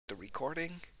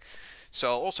recording. So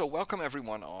also welcome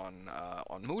everyone on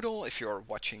Moodle if you're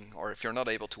watching or if you're not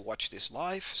able to watch this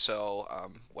live. So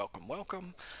welcome,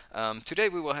 welcome. Today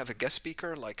we will have a guest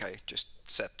speaker, like I just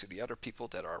said to the other people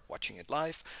that are watching it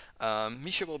live.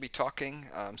 Misha will be talking.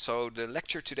 So the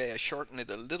lecture today I shortened it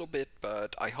a little bit,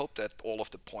 but I hope that all of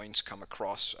the points come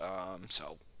across.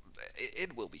 So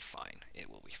it will be fine. It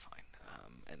will be fine.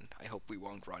 And I hope we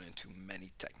won't run into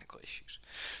many technical issues.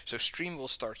 So stream will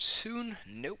start soon.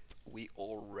 Nope, we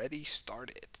already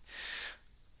started.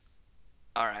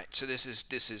 All right, so this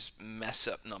is mess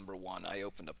up number one. I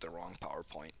opened up the wrong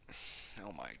PowerPoint.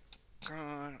 Oh my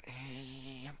god.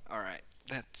 All right,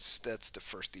 that's the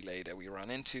first delay that we run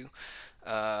into.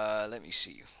 Let me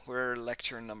see. We're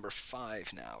lecture number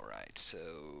 5 now, right?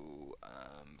 So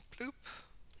bloop.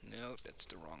 No, that's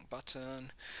the wrong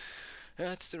button.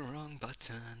 That's the wrong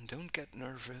button. Don't get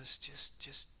nervous.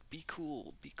 Just be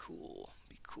cool. Be cool.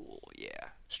 Be cool. Yeah.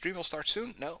 Stream will start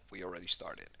soon? No, we already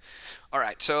started. All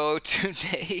right. So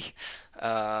today,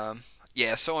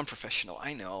 yeah, so unprofessional.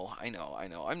 I know.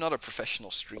 I'm not a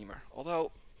professional streamer,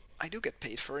 although I do get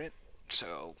paid for it.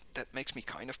 So that makes me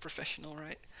kind of professional,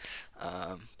 right?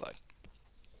 But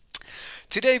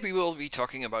today we will be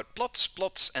talking about plots,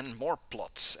 plots, and more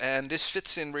plots, and this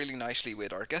fits in really nicely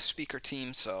with our guest speaker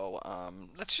team, so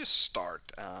let's just start.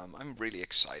 I'm really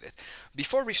excited.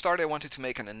 Before we start, I wanted to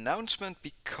make an announcement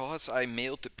because I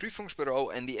mailed the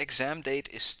Prüfungsbüro and the exam date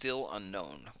is still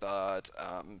unknown, but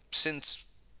since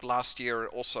last year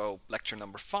also lecture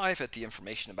number 5 had the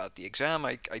information about the exam,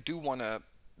 I do want to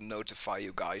notify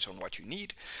you guys on what you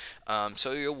need.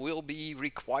 So you will be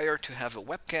required to have a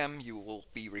webcam, you will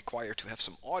be required to have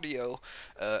some audio,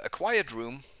 a quiet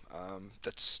room,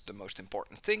 that's the most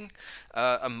important thing,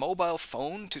 a mobile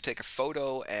phone to take a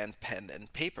photo, and pen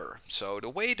and paper. So the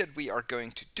way that we are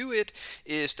going to do it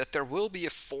is that there will be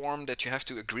a form that you have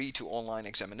to agree to online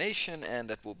examination, and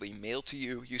that will be mailed to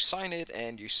you. You sign it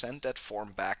and you send that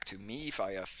form back to me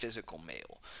via physical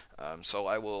mail. So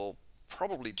I will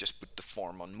probably just put the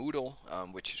form on Moodle,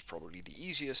 which is probably the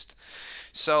easiest.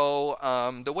 So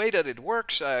the way that it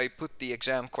works, I put the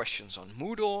exam questions on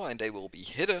Moodle and they will be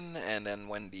hidden, and then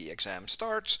when the exam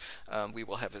starts, we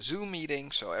will have a Zoom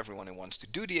meeting, so everyone who wants to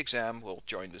do the exam will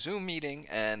join the Zoom meeting,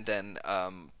 and then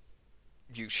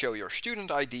you show your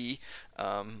student ID.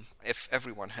 If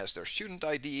everyone has their student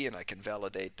ID and I can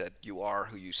validate that you are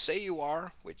who you say you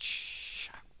are, which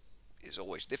is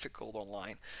always difficult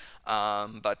online.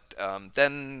 But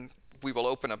then we will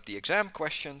open up the exam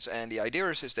questions, and the idea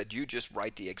is that you just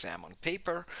write the exam on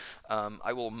paper.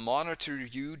 I will monitor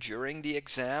you during the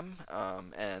exam,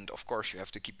 and of course you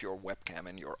have to keep your webcam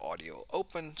and your audio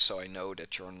open, so I know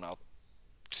that you're not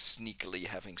sneakily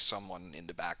having someone in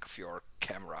the back of your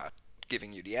camera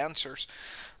giving you the answers.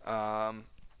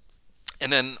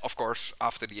 And then, of course,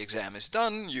 after the exam is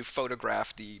done, you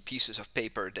photograph the pieces of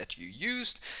paper that you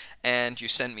used, and you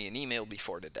send me an email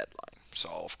before the deadline. So,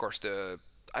 of course,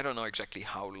 I don't know exactly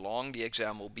how long the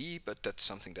exam will be, but that's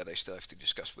something that I still have to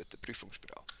discuss with the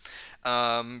Prüfungsbüro.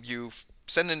 You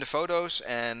send in the photos,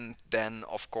 and then,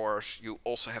 of course, you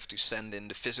also have to send in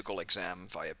the physical exam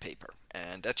via paper.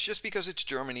 And that's just because it's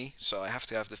Germany, so I have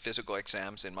to have the physical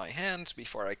exams in my hands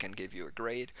before I can give you a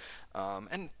grade.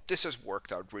 And this has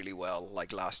worked out really well,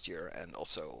 like last year and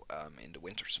also in the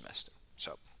winter semester.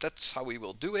 So that's how we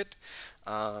will do it,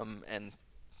 and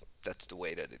that's the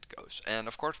way that it goes. And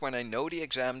of course, when I know the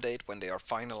exam date, when they are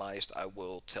finalized, I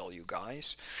will tell you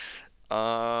guys.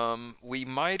 We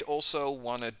might also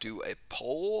want to do a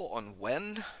poll on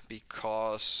when,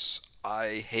 because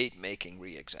I hate making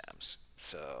re-exams.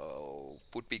 So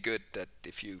would be good that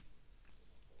if you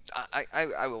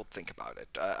I will think about it.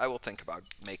 I will think about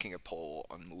making a poll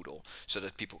on Moodle so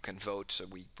that people can vote, so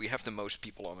we have the most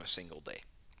people on a single day.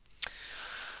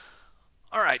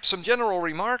 All right, some general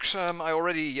remarks. I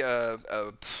already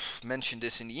mentioned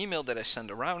this in the email that I sent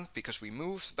around because we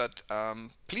moved, but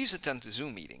please attend the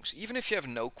Zoom meetings. Even if you have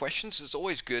no questions, it's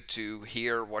always good to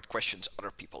hear what questions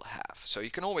other people have. So you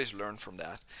can always learn from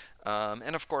that.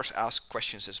 And of course, ask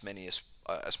questions as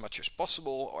much as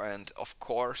possible. And of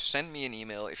course, send me an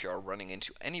email if you are running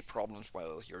into any problems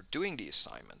while you're doing the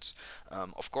assignments.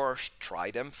 Of course, try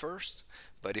them first.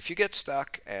 But if you get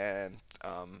stuck and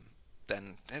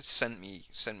then send me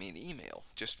an email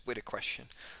just with a question.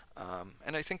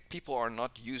 And I think people are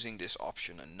not using this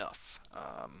option enough.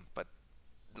 But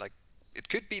like it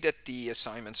could be that the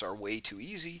assignments are way too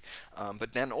easy,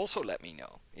 but then also let me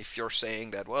know. If you're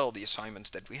saying that, well, the assignments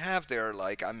that we have, they're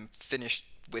like, I'm finished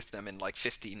with them in like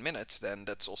 15 minutes, then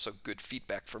that's also good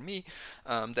feedback for me,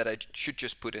 that I should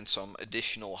just put in some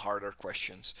additional harder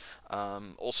questions.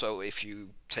 Also, if you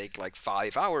take like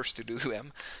 5 hours to do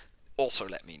them, also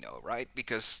let me know, right?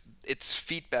 Because it's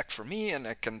feedback for me, and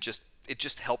it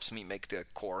just helps me make the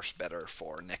course better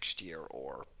for next year,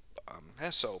 or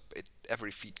so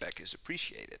every feedback is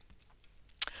appreciated.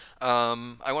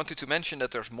 I wanted to mention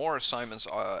that there's more assignments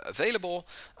available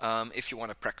if you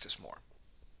want to practice more,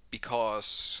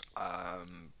 because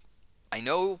I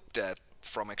know that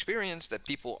from experience that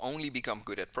people only become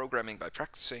good at programming by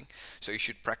practicing, so you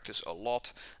should practice a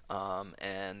lot.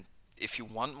 And if you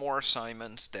want more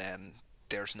assignments, then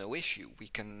there's no issue. We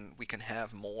can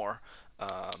have more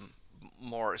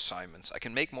assignments. I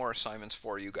can make more assignments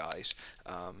for you guys,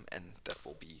 and that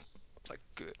will be like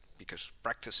good, because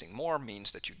practicing more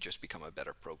means that you just become a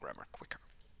better programmer quicker.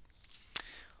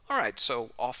 All right, so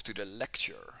off to the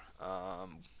lecture.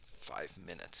 5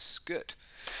 minutes, good.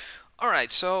 All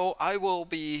right, so I will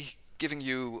be giving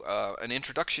you an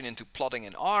introduction into plotting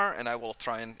in R, and I will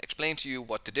try and explain to you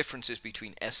what the difference is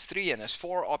between S3 and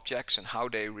S4 objects and how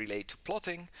they relate to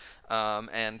plotting,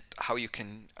 and how you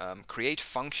can create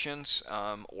functions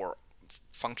or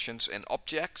functions and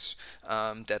objects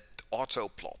that auto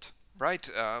plot. Right?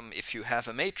 If you have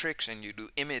a matrix and you do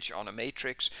image on a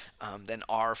matrix, then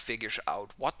R figures out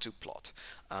what to plot.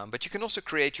 But you can also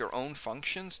create your own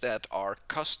functions that are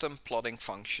custom plotting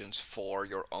functions for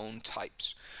your own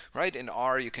types. Right? In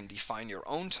R, you can define your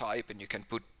own type, and you can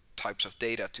put types of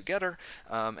data together,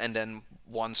 and then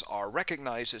once R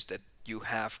recognizes that you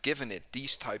have given it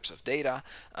these types of data,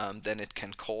 then it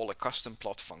can call a custom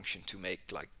plot function to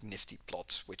make like nifty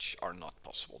plots, which are not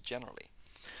possible generally.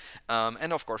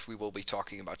 And of course we will be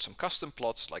talking about some custom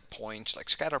plots like points, like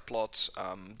scatter plots.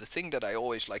 The thing that I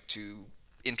always like to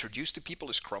introduce to people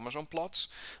is chromosome plots.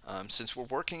 Since we're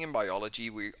working in biology,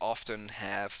 we often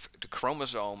have the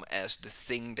chromosome as the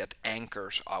thing that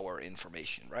anchors our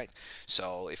information, right?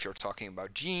 So if you're talking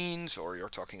about genes, or you're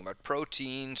talking about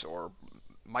proteins, or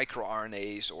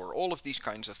microRNAs, or all of these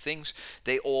kinds of things,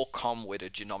 they all come with a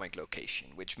genomic location,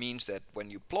 which means that when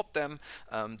you plot them,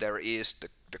 there is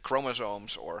the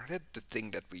chromosomes, or the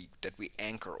thing that we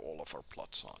anchor all of our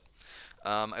plots on.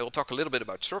 I will talk a little bit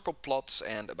about circle plots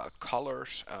and about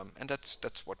colors, and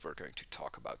that's what we're going to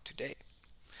talk about today.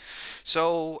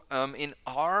 So in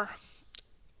R,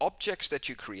 objects that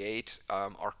you create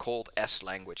are called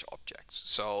S-language objects.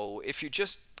 So if you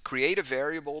just create a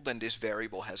variable, then this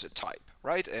variable has a type,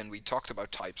 right? And we talked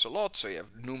about types a lot. So you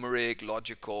have numeric,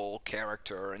 logical,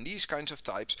 character, and these kinds of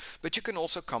types. But you can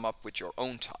also come up with your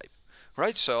own type,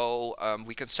 right? So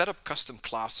we can set up custom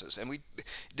classes, and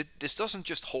this doesn't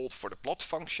just hold for the plot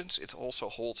functions, it also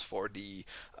holds for the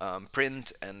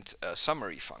print and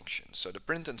summary functions. So the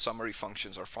print and summary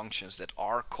functions are functions that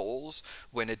R calls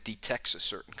when it detects a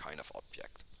certain kind of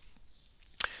object.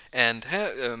 And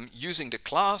using the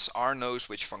class, R knows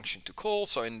which function to call.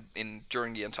 So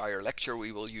during the entire lecture,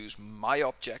 we will use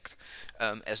myObject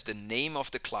as the name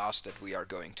of the class that we are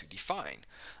going to define.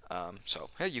 So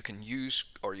you can use,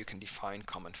 or you can define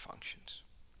common functions.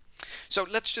 So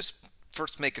let's just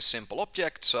first make a simple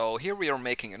object. So here we are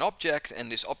making an object,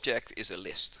 and this object is a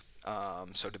list.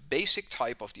 So the basic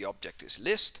type of the object is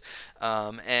list,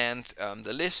 and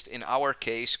the list in our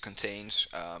case contains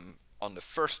on the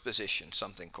first position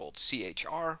something called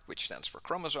CHR, which stands for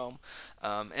chromosome,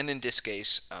 and in this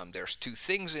case there's two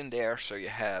things in there. So you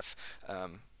have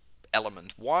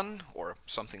element 1, or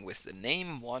something with the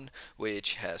name 1,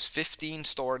 which has 15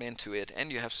 stored into it,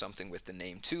 and you have something with the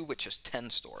name 2, which has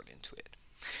 10 stored into it.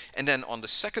 And then on the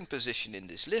second position in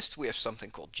this list, we have something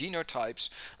called genotypes.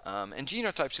 And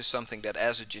genotypes is something that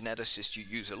as a geneticist you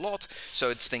use a lot.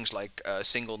 So it's things like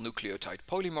single nucleotide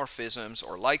polymorphisms,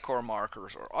 or LICOR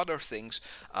markers, or other things.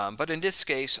 But in this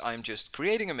case, I'm just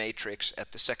creating a matrix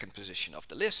at the second position of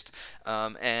the list.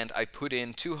 And I put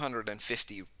in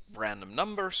 250 random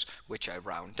numbers, which I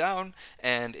round down,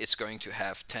 and it's going to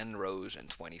have 10 rows and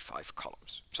 25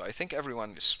 columns. So I think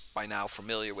everyone is by now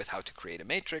familiar with how to create a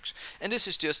matrix, and this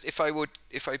is just, if I would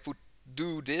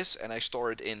do this and I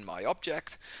store it in my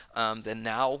object, then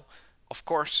now of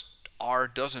course R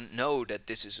doesn't know that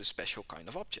this is a special kind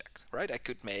of object, right? I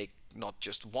could make not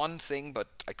just one thing, but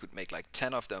I could make like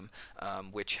 10 of them,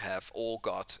 which have all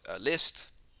got a list.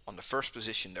 On the first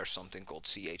position there's something called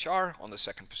CHR, on the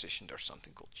second position there's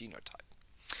something called genotype.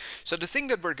 So the thing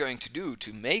that we're going to do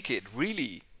to make it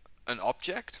really an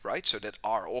object, right? So that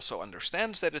R also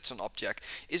understands that it's an object,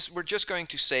 is we're just going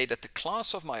to say that the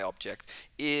class of my object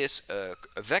is a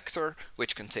vector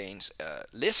which contains a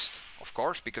list, of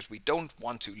course, because we don't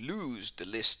want to lose the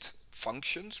list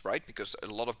functions, right? Because a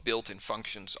lot of built-in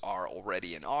functions are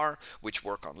already in R, which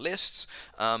work on lists.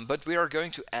 But we are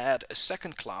going to add a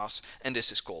second class, and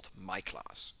this is called my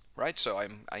class. Right, so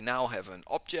I now have an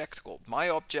object called my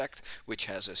object, which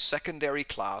has a secondary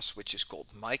class, which is called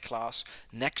my class,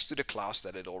 next to the class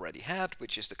that it already had,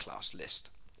 which is the class list.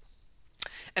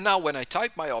 And now when I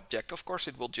type my object, of course,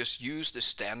 it will just use the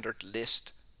standard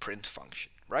list print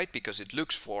function, right? Because it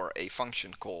looks for a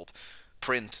function called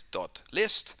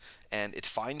print.list, and it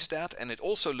finds that, and it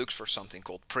also looks for something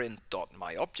called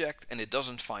print.myObject, and it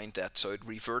doesn't find that, so it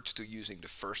reverts to using the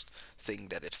first thing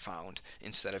that it found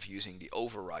instead of using the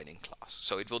overriding class.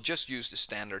 So it will just use the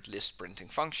standard list printing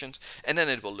functions, and then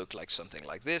it will look like something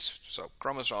like this. So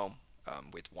chromosome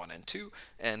with 1 and 2,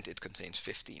 and it contains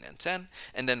 15 and 10,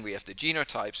 and then we have the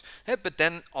genotypes. But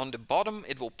then on the bottom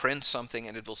it will print something,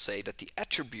 and it will say that the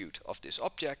attribute of this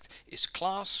object is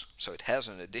class, so it has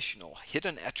an additional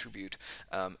hidden attribute,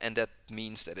 and that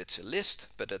means that it's a list,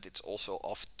 but that it's also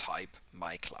of type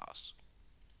my class.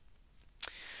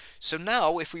 So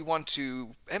now if we want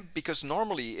to, because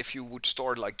normally if you would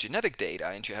store like genetic data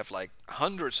and you have like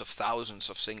hundreds of thousands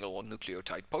of single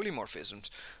nucleotide polymorphisms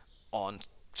on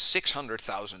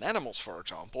 600,000 animals, for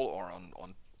example, or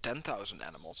on 10,000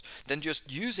 animals, then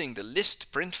just using the list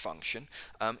print function,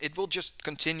 it will just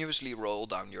continuously roll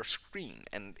down your screen,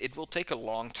 and it will take a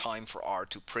long time for R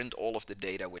to print all of the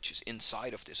data which is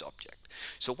inside of this object.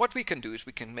 So what we can do is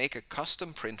we can make a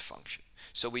custom print function.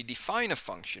 So we define a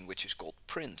function which is called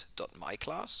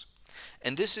print.myClass,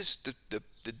 and this is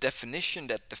the definition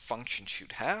that the function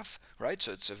should have, right?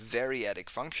 So it's a variadic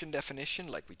function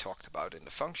definition, like we talked about in the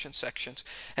function sections.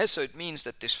 And so it means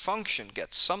that this function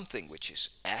gets something which is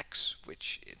x,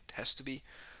 which it has to be.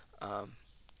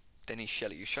 Danny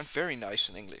Shelley, you sound very nice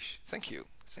in English. Thank you,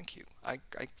 thank you. I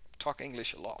talk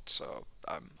English a lot, so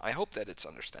I hope that it's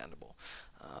understandable,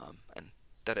 and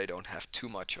that I don't have too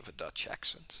much of a Dutch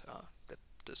accent. That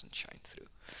doesn't shine through.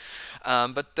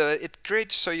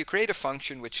 So you create a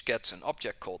function which gets an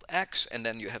object called x, and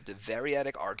then you have the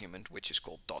variadic argument which is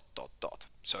called dot dot dot.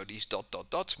 So these dot dot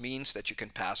dots means that you can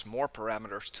pass more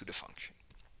parameters to the function.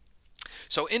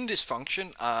 So in this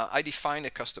function I define a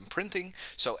custom printing.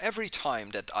 So every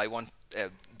time that I want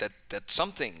that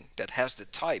something that has the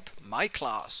type my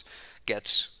class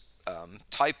gets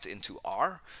typed into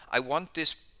R, I want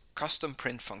this custom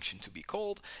print function to be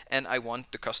called, and I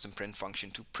want the custom print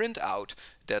function to print out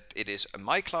that it is a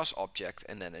my class object,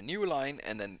 and then a new line,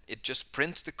 and then it just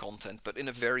prints the content, but in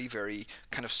a very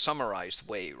kind of summarized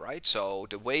way, right? So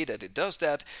the way that it does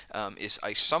that is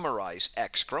I summarize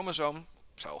X chromosome.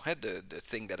 So the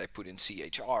thing that I put in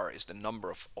CHR is the number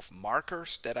of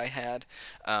markers that I had,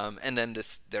 and then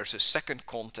there's a second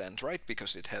content, right?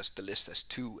 Because the list has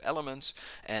 2 elements,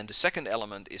 and the second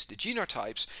element is the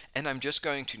genotypes, and I'm just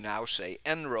going to now say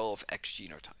n row of X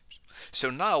genotypes.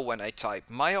 So now when I type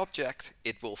my object,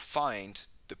 it will find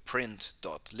the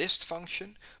print.list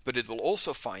function, but it will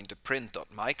also find the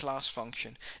print.myClass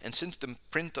function, and since the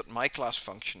print.myClass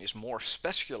function is more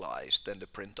specialized than the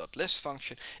print.list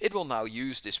function, it will now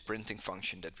use this printing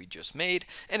function that we just made,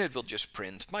 and it will just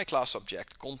print my class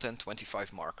object, content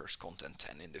 25 markers, content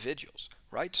 10 individuals,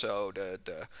 right? So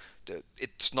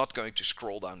it's not going to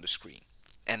scroll down the screen.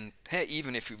 And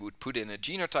even if we would put in a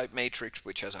genotype matrix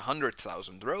which has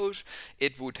 100,000 rows,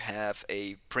 it would have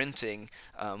a printing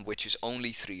which is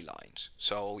only 3 lines.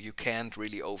 So you can't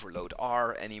really overload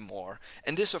R anymore.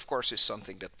 And this, of course, is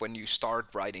something that when you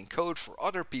start writing code for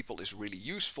other people is really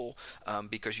useful,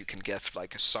 because you can get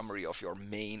like a summary of your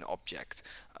main object.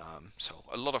 So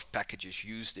a lot of packages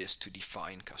use this to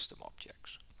define custom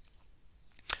objects.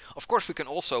 Of course, we can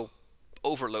also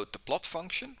overload the plot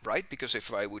function, right? Because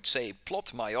if I would say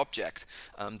plot my object,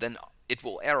 then it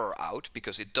will error out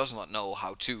because it does not know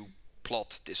how to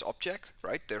plot this object,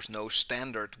 right? There's no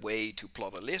standard way to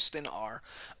plot a list in R.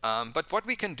 But what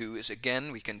we can do is,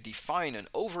 again, we can define an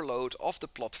overload of the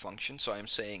plot function. So I'm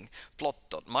saying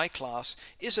plot.myClass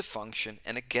is a function,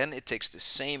 and again it takes the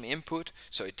same input.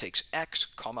 So it takes x,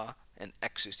 comma, and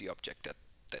x is the object that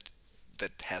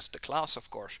has the class,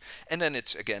 of course, and then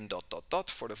it's again dot dot dot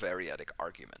for the variadic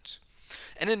arguments.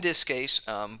 And in this case,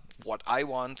 what I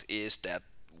want is that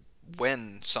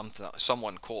when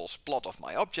someone calls plot of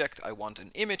my object, I want an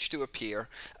image to appear,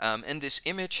 and this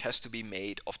image has to be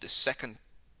made of the second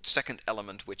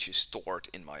element which is stored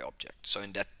in my object. So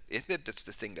that's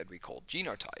the thing that we call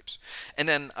genotypes. And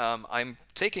then I'm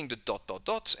taking the dot dot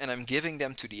dots and I'm giving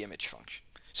them to the image function.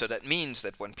 So that means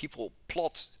that when people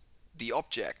plot the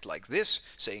object like this,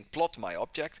 saying plot my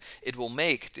object, it will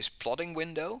make this plotting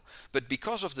window, but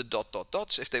because of the dot dot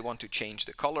dots, if they want to change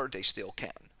the color, they still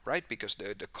can, right? Because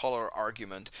the color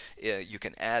argument, you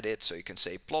can add it, so you can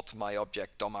say plot my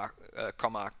object,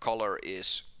 comma, color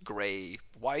is gray,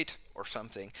 white, or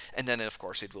something, and then of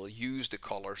course it will use the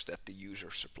colors that the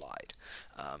user supplied.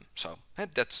 So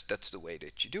that's the way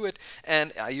that you do it.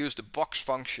 And I use the box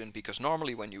function because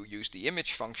normally when you use the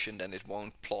image function, then it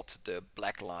won't plot the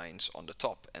black lines on the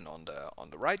top and on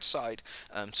the right side.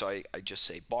 So I just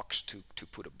say box to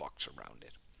put a box around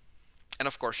it. And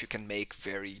of course you can make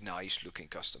very nice looking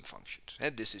custom functions.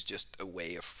 And this is just a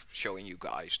way of showing you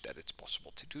guys that it's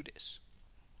possible to do this.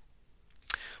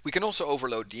 We can also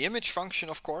overload the image function,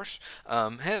 of course.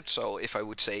 So if I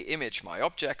would say image my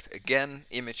object, again,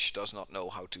 image does not know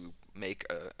how to make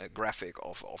a graphic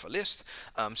of a list.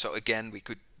 So again, we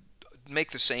could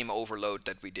make the same overload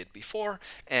that we did before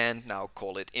and now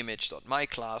call it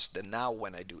image.myClass. Then now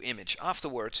when I do image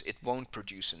afterwards, it won't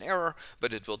produce an error,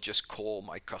 but it will just call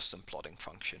my custom plotting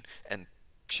function and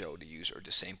show the user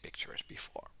the same picture as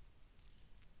before.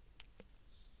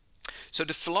 So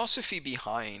the philosophy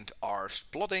behind R's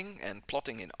plotting and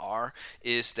plotting in R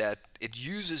is that it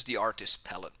uses the artist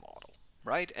palette model,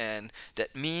 right? And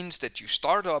that means that you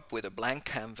start up with a blank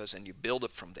canvas and you build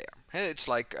up from there. It's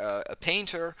like a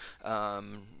painter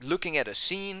looking at a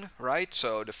scene, right?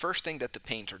 So the first thing that the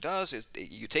painter does is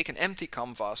you take an empty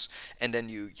canvas and then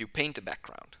you paint the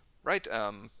background. Right?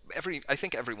 I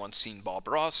think everyone's seen Bob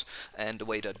Ross, and the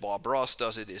way that Bob Ross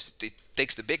does it is it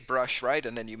takes the big brush, right?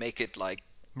 And then you make it like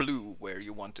blue where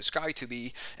you want the sky to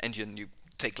be, and then you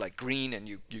take like green and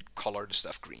you color the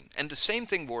stuff green. And the same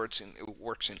thing works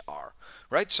in R,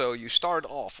 right? So you start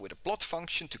off with a plot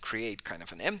function to create kind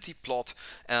of an empty plot,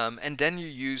 and then you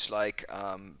use like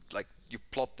you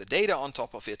plot the data on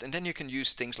top of it, and then you can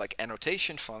use things like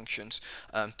annotation functions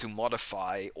to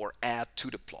modify or add to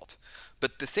the plot.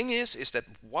 But the thing is that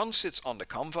once it's on the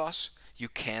canvas, you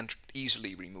can't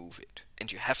easily remove it,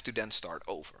 and you have to then start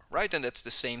over, right? And that's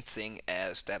the same thing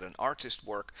as that an artist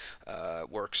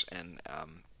works. And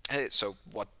so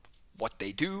what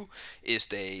they do is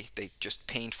they just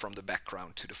paint from the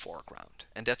background to the foreground,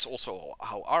 and that's also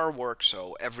how R works.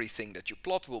 So everything that you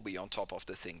plot will be on top of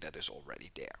the thing that is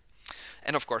already there.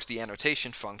 And of course the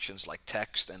annotation functions like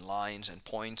text and lines and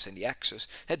points and the axis,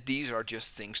 these are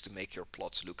just things to make your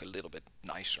plots look a little bit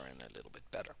nicer and a little bit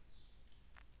better.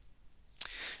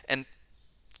 And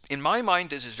in my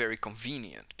mind, this is very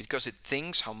convenient because it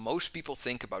thinks how most people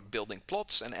think about building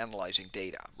plots and analyzing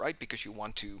data, right? Because you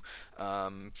want to,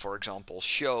 for example,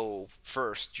 show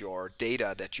first your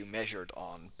data that you measured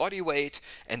on body weight,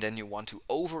 and then you want to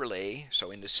overlay.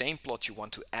 So in the same plot, you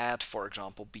want to add, for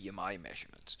example, BMI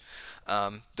measurements.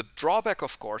 The drawback,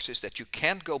 of course, is that you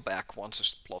can't go back once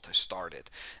a plot has started.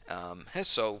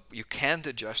 So you can't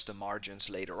adjust the margins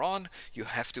later on. You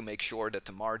have to make sure that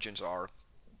the margins are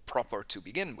proper to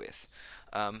begin with.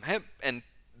 And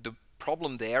the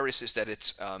problem there is that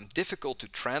it's difficult to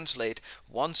translate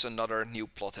once another new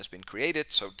plot has been created,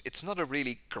 so it's not a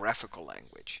really graphical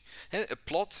language. A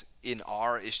plot in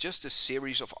R is just a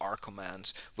series of R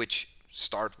commands which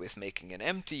start with making an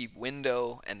empty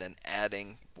window and then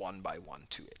adding one by one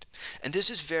to it. And this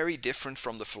is very different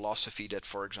from the philosophy that,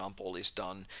 for example, is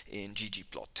done in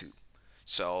ggplot2.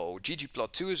 So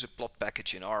ggplot2 is a plot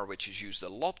package in R which is used a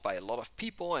lot by a lot of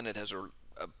people, and it has a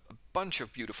bunch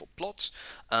of beautiful plots.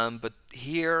 But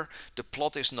here the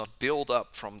plot is not built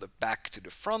up from the back to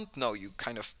the front. No, you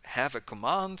kind of have a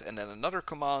command and then another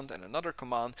command and another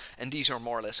command, and these are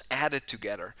more or less added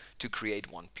together to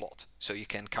create one plot. So you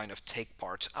can kind of take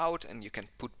parts out and you can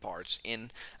put parts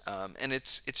in, and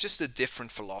it's just a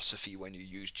different philosophy when you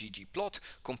use ggplot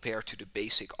compared to the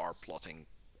basic R plotting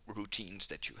routines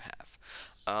that you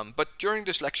have. But during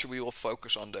this lecture we will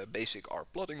focus on the basic R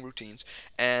plotting routines,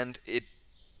 and it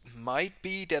might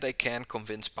be that I can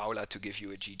convince Paula to give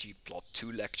you a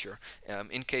ggplot2 lecture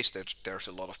in case there's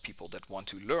a lot of people that want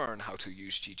to learn how to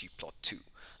use ggplot2.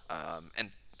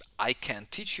 And I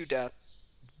can't teach you that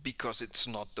because it's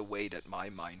not the way that my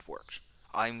mind works.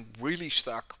 I'm really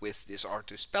stuck with this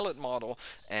artist palette model,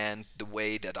 and the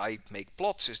way that I make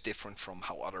plots is different from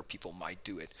how other people might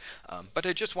do it. But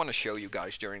I just want to show you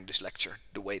guys during this lecture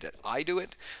the way that I do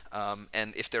it.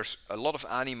 And if there's a lot of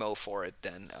animo for it,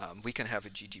 then we can have a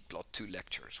ggplot2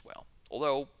 lecture as well.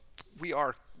 Although we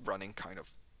are running kind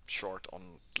of short on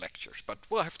lectures, but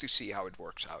we'll have to see how it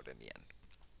works out in the end.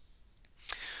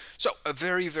 So a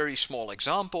very, very small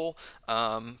example.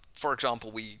 For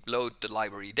example, we load the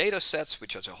library data sets,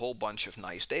 which has a whole bunch of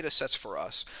nice data sets for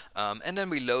us. And then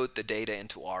we load the data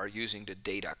into R using the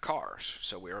data cars.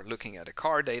 So we are looking at a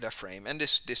car data frame, and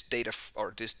this data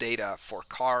for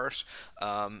cars,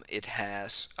 it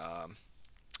has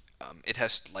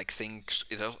like things,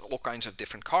 it has all kinds of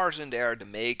different cars in there, the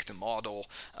make, the model,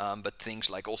 but things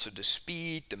like also the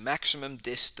speed, the maximum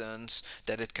distance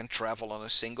that it can travel on a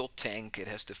single tank. It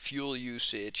has the fuel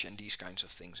usage and these kinds of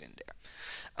things in there.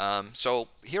 So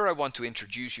here I want to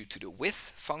introduce you to the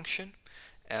width function.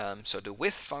 So the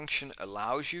width function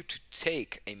allows you to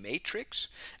take a matrix,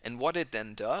 and what it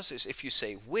then does is if you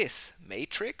say width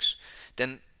matrix,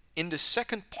 then in the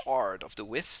second part of the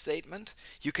width statement,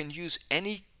 you can use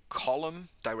any column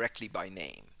directly by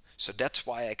name. So that's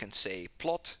why I can say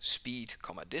plot speed,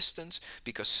 comma distance,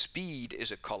 because speed is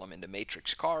a column in the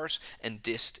matrix cars and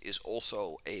dist is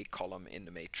also a column in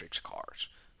the matrix cars,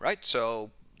 right?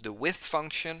 So the width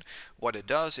function, what it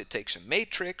does, it takes a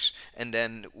matrix, and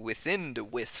then within the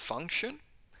width function,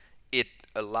 it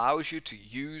allows you to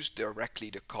use directly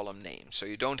the column name. So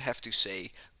you don't have to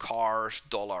say cars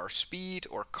dollar speed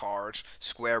or cars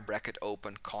square bracket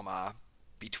open comma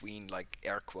between like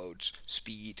air quotes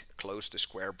speed close the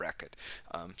square bracket.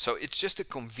 So it's just a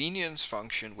convenience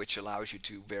function which allows you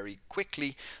to very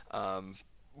quickly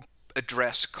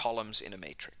address columns in a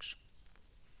matrix.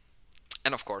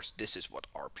 And of course this is what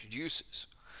R produces.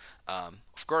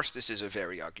 Of course this is a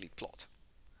very ugly plot.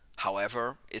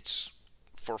 However, it's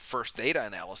for first data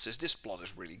analysis, this plot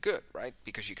is really good, right?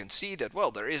 Because you can see that,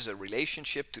 well, there is a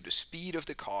relationship to the speed of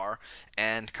the car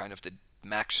and kind of the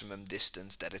maximum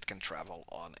distance that it can travel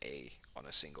on a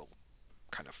single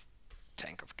kind of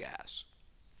tank of gas.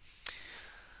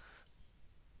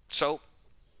 So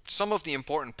some of the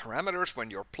important parameters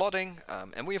when you're plotting,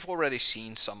 and we've already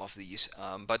seen some of these,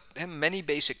 but many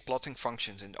basic plotting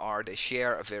functions in R, they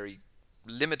share a very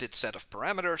limited set of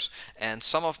parameters, and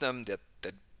some of them that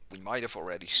we might have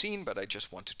already seen, but I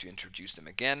just wanted to introduce them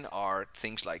again, are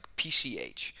things like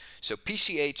PCH. So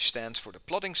PCH stands for the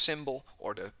plotting symbol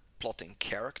or the plotting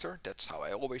character. That's how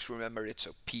I always remember it.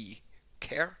 So P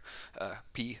character,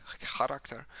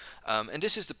 and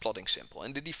this is the plotting symbol.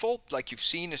 And the default, like you've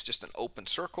seen, is just an open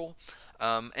circle.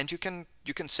 And you can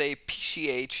say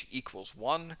PCH equals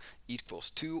 1, equals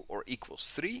 2, or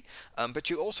equals 3, but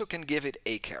you also can give it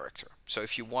a character. So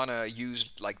if you want to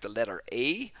use like the letter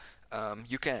A,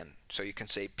 you can. So you can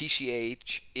say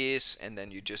PCH is, and then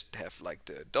you just have like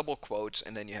the double quotes,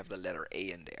 and then you have the letter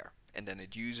A in there. And then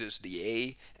it uses the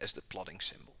A as the plotting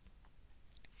symbol.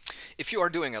 If you are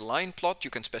doing a line plot, you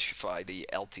can specify the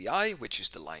LTI, which is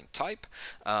the line type.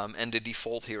 And the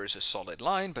default here is a solid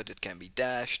line, but it can be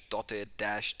dashed, dotted,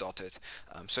 dash, dotted.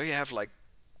 So you have like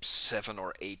 7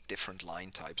 or 8 different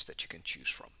line types that you can choose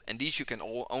from. And these you can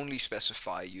only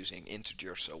specify using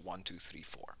integers, so 1, 2, 3,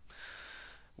 4.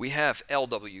 We have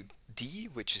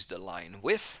LWD, which is the line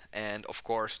width, and of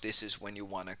course this is when you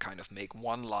want to kind of make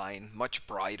one line much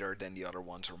brighter than the other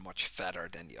ones or much fatter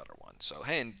than the other ones. So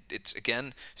hey, and it's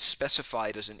again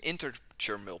specified as an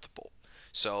integer multiple.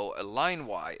 So a line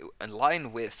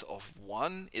width of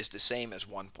 1 is the same as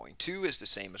 1.2, is the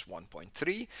same as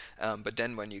 1.3, but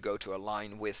then when you go to a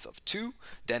line width of 2,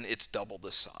 then it's double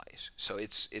the size. So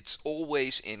it's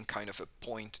always in kind of a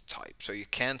point type. So you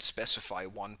can't specify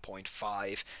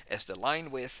 1.5 as the line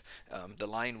width. The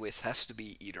line width has to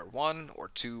be either 1 or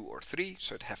 2 or 3,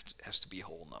 so it has to be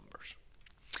whole numbers.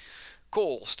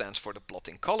 Col stands for the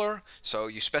plotting color, so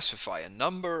you specify a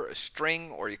number, a string,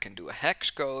 or you can do a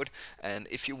hex code. And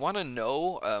if you want to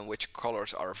know which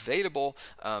colors are available,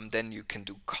 then you can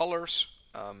do colors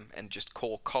and just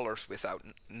call colors without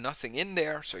nothing in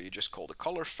there. So you just call the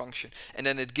colors function, and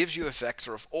then it gives you a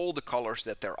vector of all the colors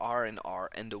that there are in R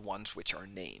and the ones which are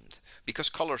named, because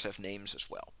colors have names as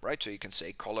well, right? So you can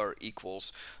say color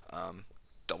equals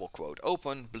double quote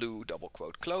open, blue, double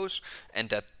quote close, and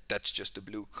that's just the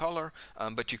blue color,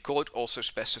 but you could also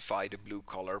specify the blue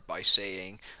color by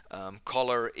saying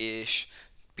color is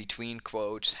between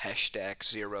quotes hashtag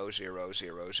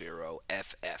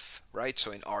 0000FF, right?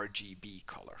 So in RGB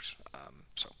colors.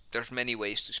 So there's many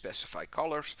ways to specify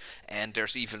colors, and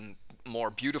there's even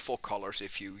more beautiful colors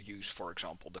if you use, for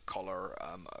example, the color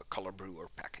brewer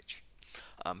package.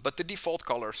 But the default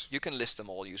colors, you can list them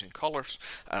all using colors.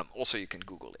 Also, you can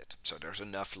Google it. So there's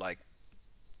enough like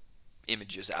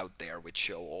images out there which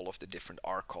show all of the different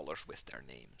R colors with their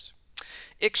names.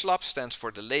 XLAP stands for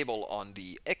the label on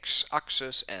the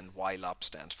x-axis, and YLAP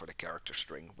stands for the character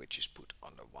string which is put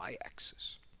on the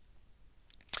y-axis.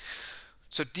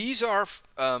 So these are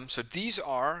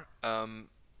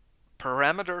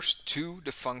parameters to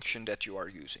the function that you are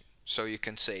using. So you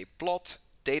can say plot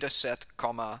dataset,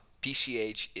 comma,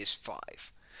 PCH is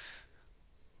 5.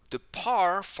 The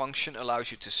par function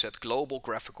allows you to set global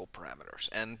graphical parameters,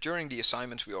 and during the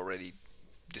assignments we already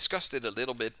discussed it a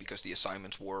little bit because the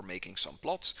assignments were making some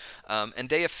plots, and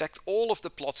they affect all of the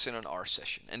plots in an R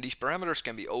session, and these parameters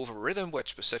can be overridden with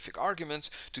specific arguments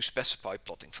to specify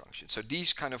plotting functions. So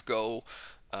these kind of go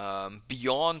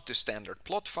beyond the standard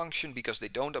plot function because they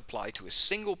don't apply to a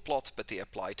single plot, but they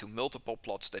apply to multiple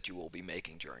plots that you will be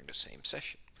making during the same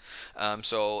session.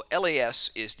 So LAS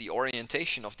is the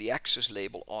orientation of the axis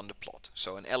label on the plot.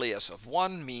 So an LAS of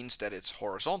 1 means that it's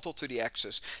horizontal to the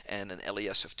axis, and an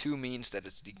LAS of 2 means that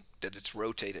it's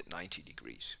rotated 90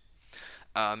 degrees.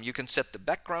 You can set the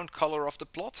background color of the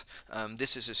plot.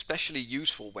 This is especially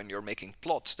useful when you're making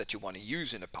plots that you want to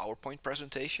use in a PowerPoint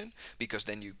presentation, because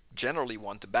then you generally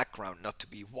want the background not to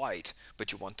be white,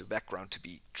 but you want the background to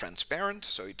be transparent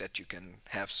so that you can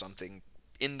have something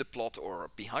in the plot or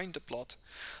behind the plot,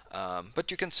 but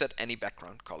you can set any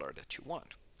background color that you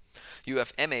want. You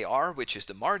have MAR, which is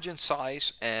the margin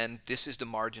size, and this is the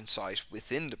margin size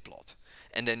within the plot.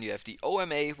 And then you have the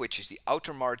OMA, which is the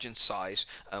outer margin size,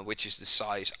 which is the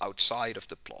size outside of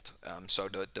the plot.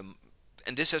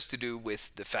 And this has to do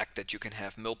with the fact that you can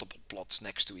have multiple plots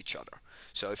next to each other.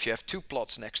 So if you have two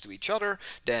plots next to each other,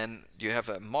 then you have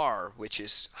a MAR, which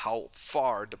is how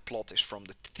far the plot is from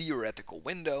the theoretical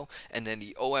window, and then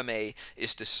the OMA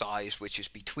is the size which is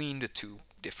between the two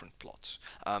different plots.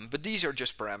 But these are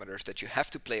just parameters that you have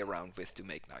to play around with to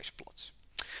make nice plots.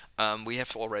 We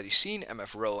have already seen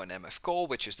MF row and MF col,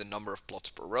 which is the number of plots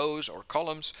per rows or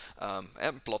columns,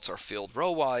 and plots are filled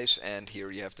row-wise, and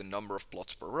here you have the number of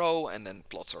plots per row, and then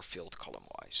plots are filled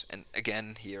column-wise. And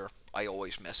again, here I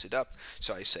always mess it up,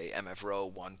 so I say MF row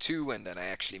 1, 2, and then I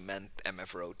actually meant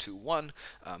MF row 2, 1,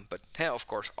 but of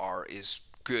course R is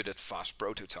good at fast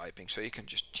prototyping, so you can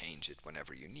just change it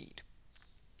whenever you need.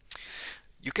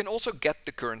 You can also get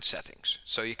the current settings.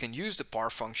 So you can use the par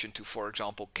function to, for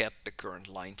example, get the current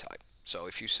line type. So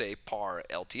if you say par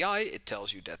LTI, it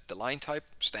tells you that the line type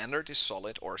standard is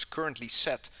solid or is currently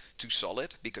set to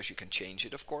solid, because you can change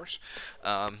it, of course.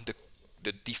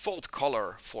 The default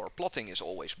color for plotting is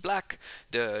always black.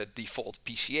 The default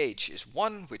PCH is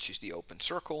 1, which is the open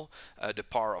circle. The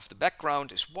par of the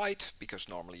background is white, because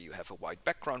normally you have a white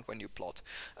background when you plot.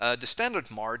 The standard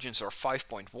margins are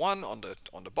 5.1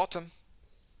 on the bottom.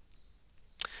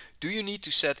 Do you need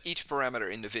to set each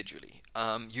parameter individually?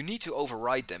 You need to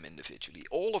override them individually.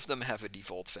 All of them have a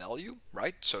default value,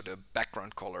 right? So the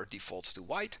background color defaults to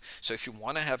white. So if you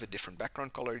want to have a different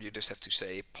background color, you just have to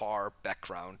say par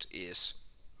background is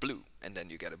blue, and then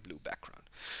you get a blue background.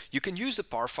 You can use the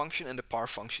par function, and the par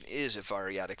function is a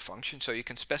variadic function, so you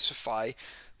can specify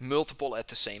multiple at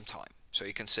the same time. So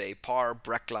you can say par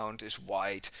background is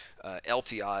white,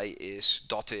 LTI is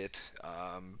dotted,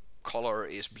 color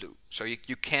is blue. So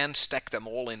you can stack them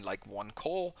all in like one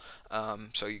call.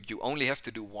 So you only have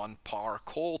to do one par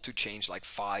call to change like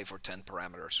 5 or 10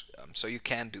 parameters. So you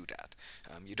can do that.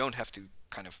 You don't have to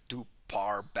kind of do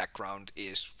par background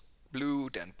is blue,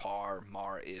 then par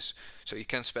mar is. So you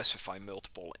can specify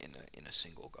multiple in a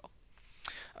single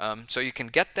go. So you can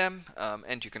get them,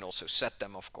 and you can also set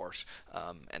them, of course.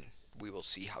 And we will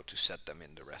see how to set them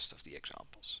in the rest of the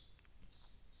examples.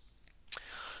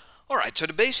 Alright, so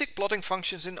the basic plotting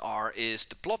functions in R is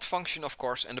the plot function, of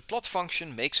course, and the plot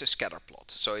function makes a scatter plot.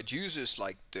 So it uses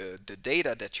like the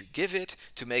data that you give it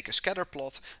to make a scatter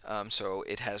plot. So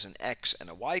it has an X and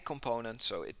a Y component,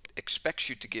 so it expects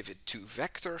you to give it 2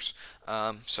 vectors.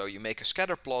 So you make a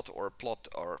scatter plot or a plot,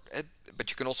 but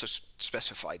you can also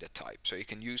specify the type. So you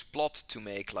can use plot to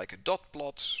make like a dot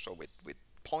plot, so with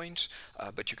points,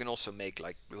 but you can also make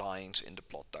like lines in the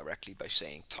plot directly by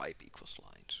saying type equals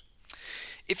lines.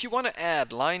 If you want to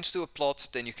add lines to a plot,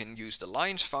 then you can use the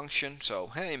lines function.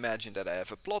 So hey, imagine that I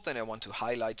have a plot and I want to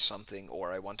highlight something,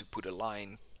 or I want to put a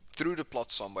line through the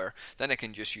plot somewhere, then I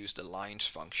can just use the lines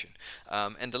function.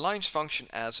 And the lines function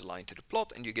adds a line to the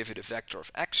plot, and you give it a vector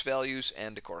of x values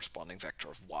and the corresponding vector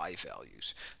of y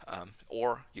values.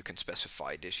 Or you can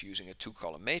specify this using a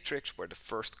 2-column matrix where the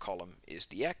first column is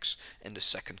the x and the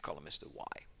second column is the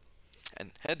y.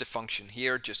 And the function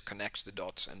here just connects the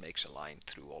dots and makes a line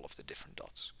through all of the different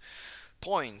dots.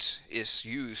 Points is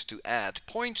used to add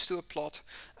points to a plot.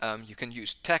 You can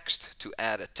use text to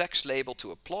add a text label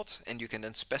to a plot, and you can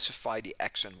then specify the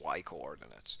x and y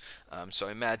coordinates. So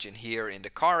imagine here in the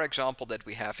car example that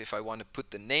we have, if I want to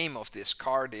put the name of this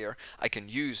car there, I can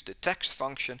use the text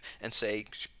function and say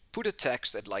put a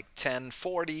text at like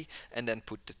 1040 and then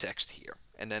put the text here.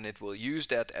 And then it will use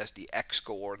that as the x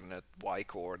coordinate, y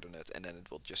coordinate, and then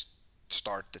it will just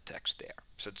start the text there.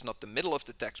 So it's not the middle of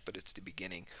the text, but it's the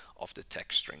beginning of the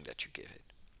text string that you give it.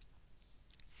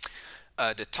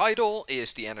 The title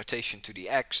is the annotation to the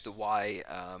X, the Y,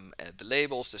 the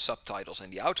labels, the subtitles,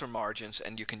 and the outer margins,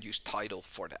 and you can use title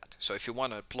for that. So if you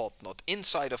want to plot not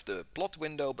inside of the plot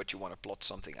window, but you want to plot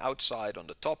something outside on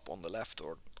the top, on the left,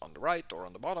 or on the right, or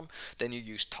on the bottom, then you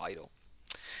use title.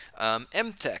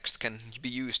 M-text can be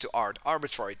used to add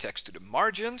arbitrary text to the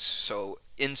margins, so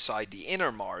inside the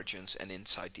inner margins and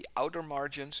inside the outer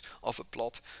margins of a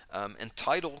plot. And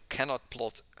title cannot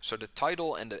plot, so the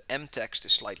title and the M-text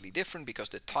is slightly different because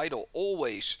the title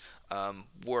always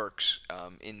works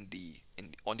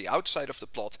on the outside of the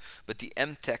plot, but the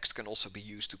M-text can also be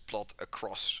used to plot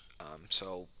across.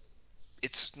 So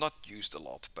it's not used a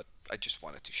lot, but I just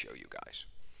wanted to show you guys.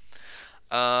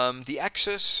 The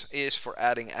axis is for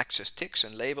adding axis ticks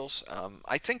and labels.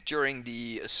 I think during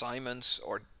the assignments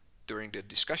or during the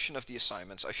discussion of the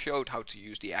assignments, I showed how to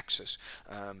use the axis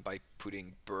by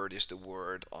putting bird is the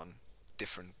word on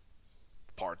different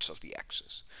parts of the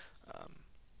axis.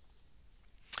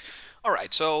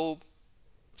 Alright, so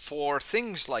for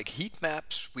things like heat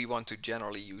maps, we want to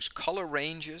generally use color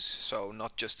ranges, so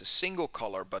not just a single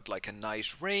color, but like a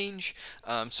nice range.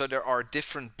 So there are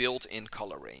different built-in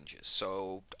color ranges.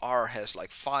 So R has like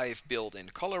 5 built-in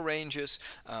color ranges.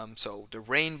 So the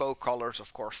rainbow colors,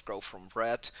 of course, go from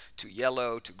red to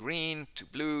yellow to green to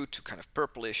blue to kind of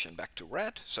purplish and back to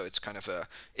red. So it's kind of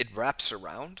it wraps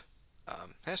around.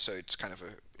 So it's kind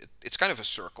of a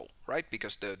circle, right?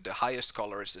 Because the highest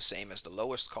color is the same as the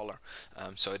lowest color,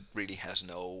 so it really has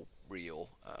no real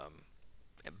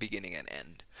beginning and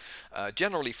end.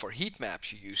 Generally for heat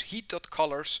maps you use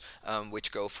heat.colors,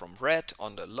 which go from red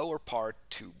on the lower part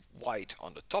to white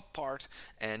on the top part,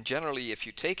 and generally if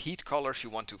you take heat colors you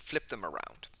want to flip them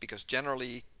around, because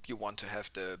generally you want to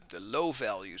have the low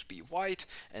values be white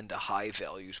and the high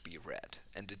values be red,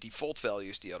 and the default value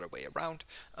is the other way around,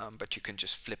 but you can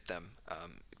just flip them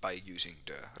by using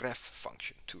the ref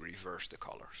function to reverse the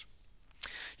colors.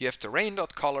 You have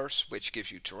terrain.colors, which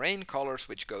gives you terrain colors,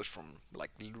 which goes from like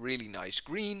really nice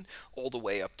green all the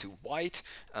way up to white,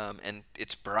 and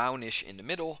it's brownish in the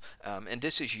middle, and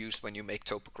this is used when you make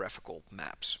topographical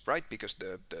maps, right? Because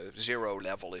the 0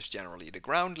 level is generally the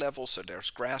ground level, so there's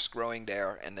grass growing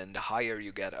there, and then the higher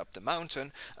you get up the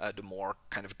mountain, the more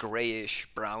kind of grayish,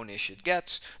 brownish it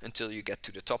gets until you get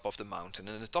to the top of the mountain,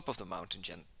 and the top of the mountain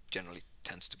generally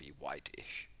tends to be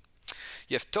whitish.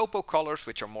 You have topo colors,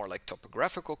 which are more like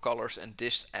topographical colors, and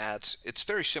this adds, it's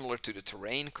very similar to the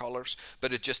terrain colors,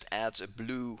 but it just adds a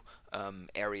blue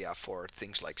area for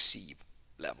things like sea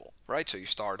level, right? So you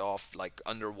start off like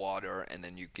underwater, and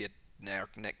then you get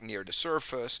near the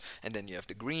surface, and then you have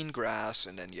the green grass,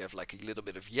 and then you have like a little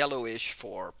bit of yellowish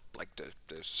for like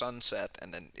the sunset,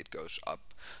 and then it goes up.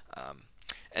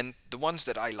 And the ones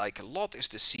that I like a lot is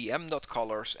the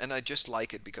CM.colors, and I just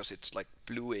like it because it's like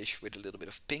bluish with a little bit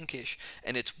of pinkish,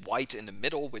 and it's white in the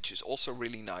middle, which is also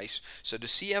really nice. So the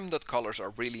CM.colors are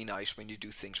really nice when you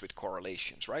do things with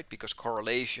correlations, right? Because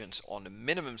correlations on the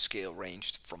minimum scale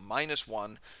range from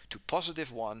 -1 to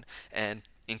 +1, and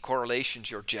in correlations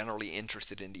you're generally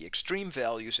interested in the extreme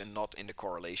values and not in the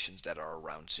correlations that are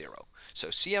around 0. So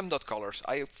CM.colors,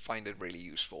 I find it really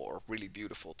useful or really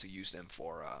beautiful to use them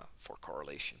for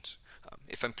correlations,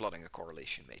 if I'm plotting a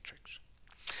correlation matrix.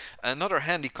 Another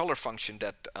handy color function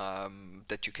that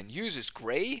that you can use is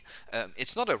gray.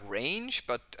 It's not a range,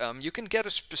 but you can get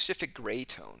a specific gray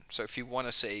tone. So if you want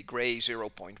to say gray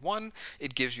 0.1,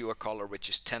 it gives you a color which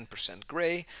is 10%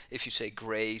 gray. If you say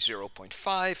gray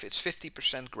 0.5, it's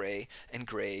 50% gray, and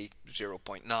gray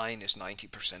 0.9 is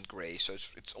 90% gray, so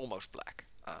it's almost black.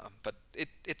 But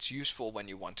it's useful when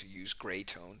you want to use gray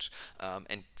tones,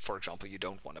 and for example you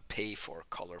don't want to pay for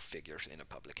color figures in a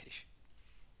publication.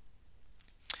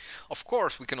 Of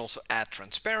course, we can also add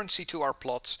transparency to our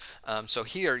plots. So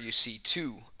here you see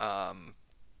two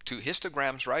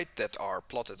histograms, right, that are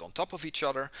plotted on top of each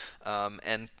other.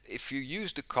 And if you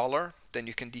use the color, then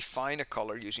you can define a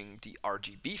color using the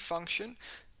RGB function.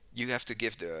 You have to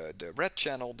give the red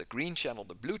channel, the green channel,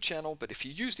 the blue channel, but if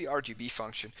you use the RGB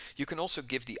function, you can also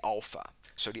give the alpha.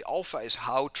 So the alpha is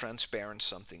how transparent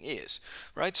something is,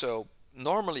 right? So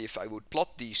normally if I would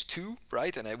plot these two,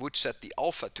 right, and I would set the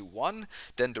alpha to 1,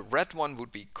 then the red one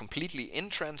would be completely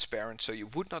intransparent, so you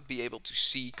would not be able to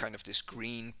see kind of this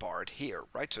green part here,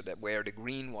 right, so that where the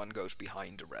green one goes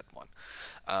behind the red one.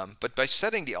 But by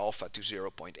setting the alpha to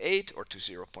 0.8 or to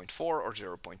 0.4 or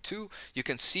 0.2, you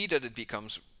can see that it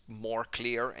becomes more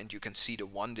clear, and you can see the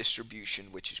one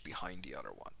distribution which is behind the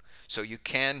other one. So you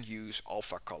can use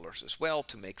alpha colors as well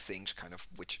to make things kind of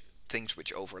which things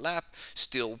which overlap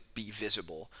still be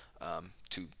visible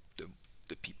to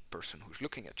the person who's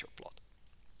looking at your plot.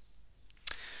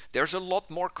 There's a lot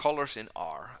more colors in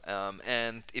R,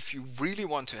 and if you really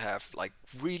want to have like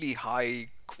really high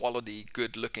quality,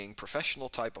 good looking professional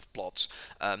type of plots,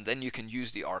 then you can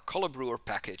use the R color brewer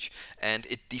package, and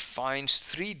it defines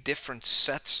 3 different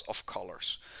sets of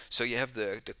colors. So you have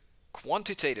the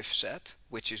quantitative set,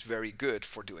 which is very good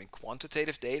for doing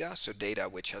quantitative data, so data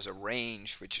which has a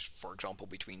range, which is, for example,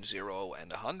 between 0 and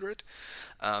 100.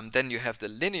 Then you have the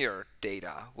linear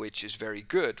data, which is very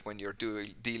good when you're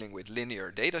dealing with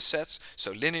linear data sets.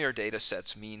 So linear data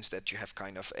sets means that you have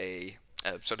kind of a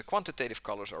so the quantitative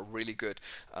colors are really good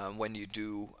when you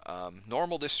do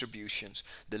normal distributions.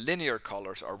 The linear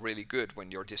colors are really good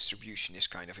when your distribution is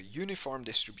kind of a uniform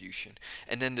distribution.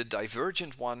 And then the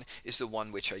divergent one is the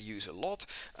one which I use a lot,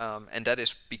 and that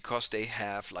is because they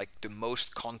have like the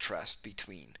most contrast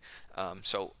between.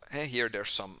 So here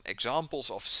there's some examples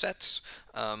of sets,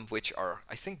 which are,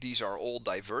 I think these are all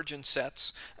divergent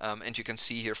sets, and you can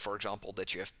see here, for example,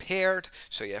 that you have paired.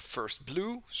 So you have first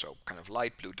blue, so kind of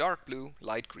light blue, dark blue,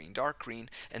 light green, dark green,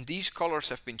 and these colors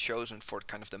have been chosen for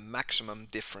kind of the maximum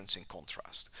difference in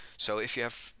contrast. So if you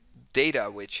have data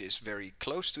which is very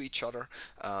close to each other,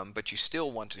 but you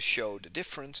still want to show the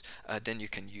difference, then you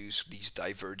can use these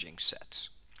diverging sets.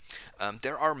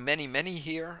 There are many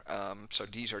here, so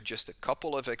these are just a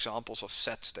couple of examples of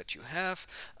sets that you have,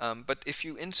 but if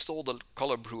you install the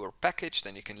color brewer package,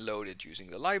 then you can load it using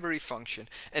the library function,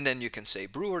 and then you can say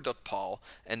brewer.pal,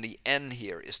 and the n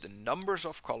here is the numbers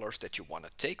of colors that you want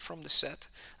to take from the set.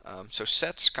 So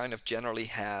sets kind of generally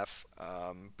have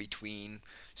between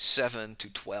 7 to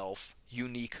 12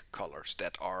 unique colors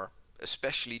that are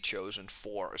especially chosen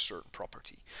for a certain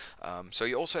property. So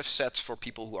you also have sets for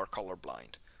people who are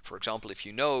colorblind. For example, if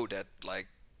you know that like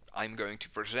I'm going to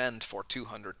present for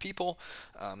 200 people,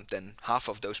 then half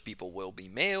of those people will be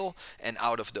male, and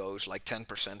out of those like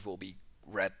 10% will be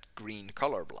red-green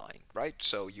colorblind, right?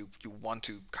 So you want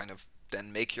to kind of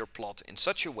then make your plot in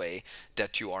such a way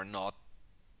that you are not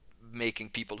making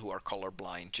people who are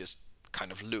colorblind just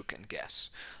kind of look and guess.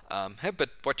 But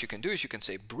what you can do is you can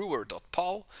say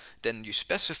brewer.pal, then you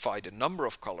specify the number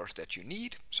of colors that you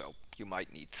need. So you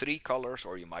might need 3 colors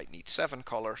or you might need 7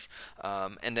 colors,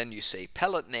 and then you say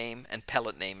palette name, and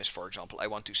palette name is, for example, I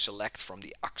want to select from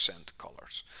the accent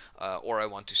colors, or I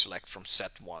want to select from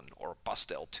set 1 or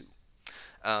pastel 2.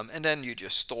 And then you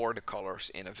just store the colors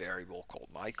in a variable called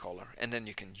myColor, and then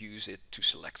you can use it to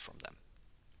select from them.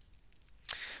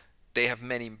 They have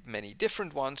many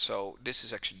different ones, so this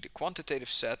is actually the quantitative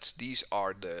sets. These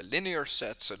are the linear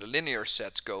sets, so the linear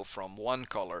sets go from one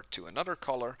color to another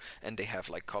color, and they have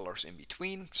like colors in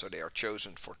between, so they are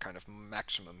chosen for kind of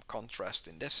maximum contrast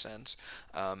in this sense.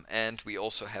 And we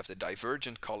also have the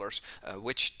divergent colors,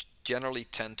 which generally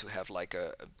tend to have like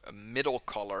a middle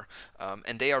color,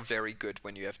 and they are very good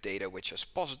when you have data which has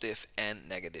positive and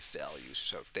negative values,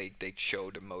 so they show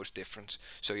the most difference.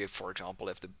 So you, for example,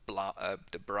 have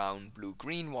the brown, blue,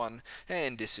 green one,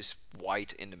 and this is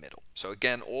white in the middle. So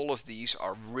again, all of these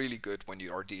are really good when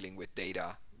you are dealing with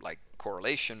data like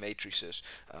correlation matrices,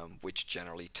 which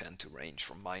generally tend to range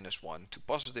from -1 to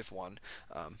 +1,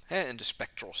 and the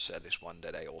spectral set is one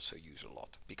that I also use a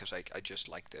lot because I just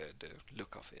like the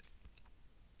look of it.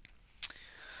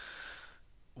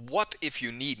 What if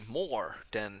you need more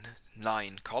than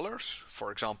 9 colors?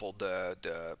 For example,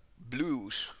 the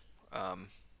blues,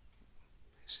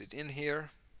 is it in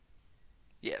here?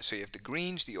 Yeah, so you have the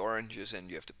greens, the oranges, and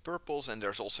you have the purples, and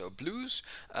there's also blues,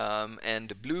 and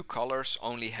the blue colors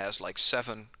only has like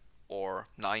 7 or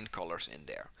 9 colors in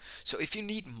there. So if you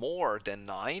need more than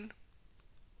 9,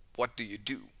 what do you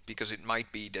do? Because it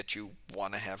might be that you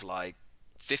want to have like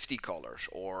 50 colors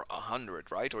or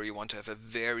 100, right? Or you want to have a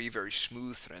very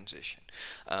smooth transition.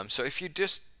 So if you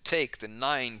just take the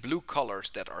 9 blue colors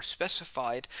that are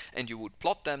specified and you would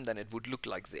plot them, then it would look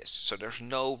like this. So there's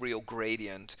no real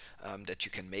gradient that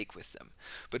you can make with them.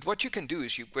 But what you can do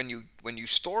is when you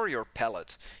store your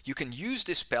palette, you can use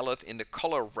this palette in the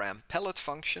color ramp palette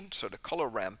function. So the color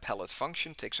ramp palette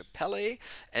function takes a palette,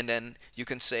 and then you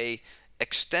can say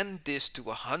extend this to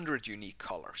 100 unique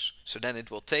colors. So then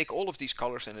it will take all of these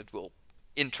colors and it will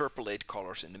interpolate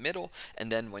colors in the middle,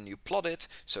 and then when you plot it,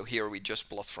 so here we just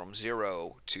plot from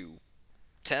 0 to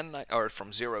 10, or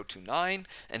from 0 to 9,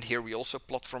 and here we also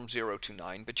plot from 0 to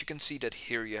 9, but you can see that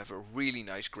here you have a really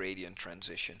nice gradient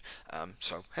transition.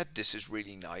 So this is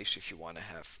really nice if you want to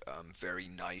have very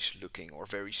nice looking or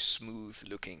very smooth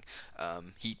looking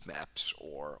heat maps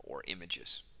or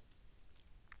images.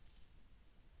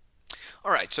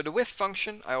 Alright, so the width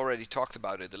function, I already talked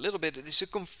about it a little bit. It is a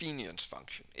convenience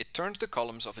function. It turns the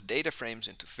columns of a data frames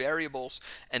into variables,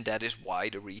 and that is why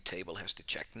the read table has to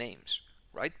check names,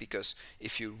 right? Because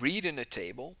if you read in a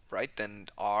table, right, then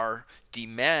R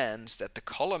demands that the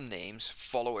column names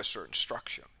follow a certain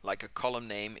structure. Like a column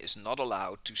name is not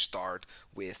allowed to start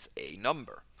with a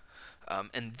number.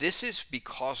 And this is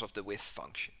because of the width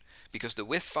function. Because the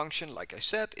width function, like I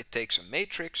said, it takes a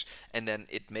matrix and then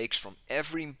it makes from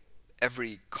every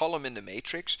column in the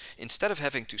matrix, instead of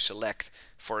having to select,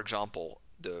 for example,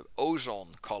 the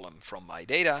ozone column from my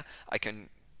data, I can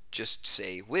just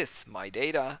say with my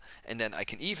data, and then I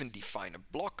can even define a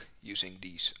block using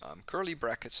these curly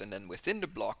brackets, and then within the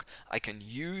block I can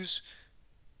use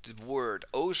the word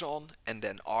ozone, and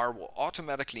then R will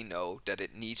automatically know that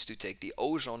it needs to take the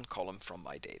ozone column from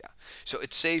my data. So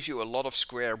it saves you a lot of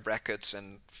square brackets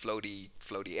and floaty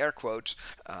air quotes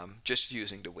just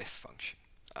using the width function.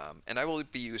 And I will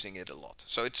be using it a lot.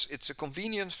 So it's a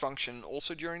convenience function.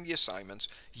 Also during the assignments,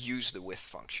 use the width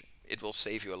function. It will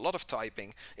save you a lot of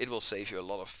typing. It will save you a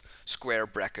lot of square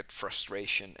bracket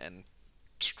frustration and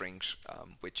strings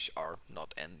which are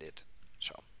not ended.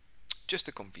 So just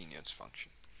a convenience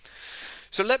function.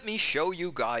 So let me show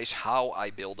you guys how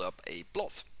I build up a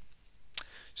plot.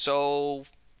 So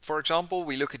for example,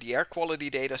 we look at the air quality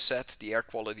data set. The air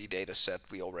quality data set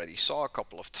we already saw a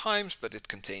couple of times, but it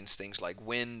contains things like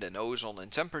wind and ozone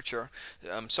and temperature.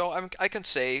 I can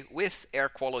say with air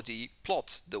quality,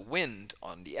 plot the wind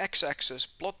on the x-axis,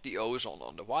 plot the ozone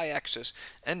on the y-axis,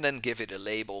 and then give it a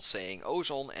label saying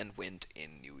ozone and wind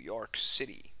in New York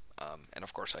City. And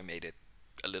of course I made it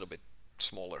a little bit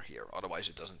smaller here, otherwise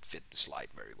it doesn't fit the slide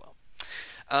very well.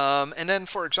 And then,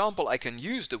 for example, I can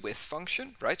use the width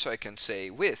function, right? So I can say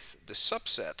with the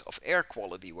subset of air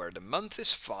quality where the month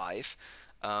is 5,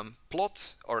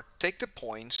 plot or take the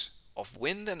points of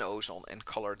wind and ozone and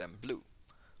color them blue,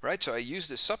 right? So I use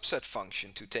the subset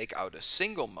function to take out a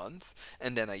single month,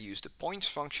 and then I use the points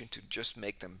function to just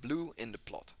make them blue in the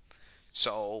plot.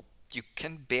 So you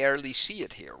can barely see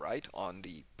it here, right?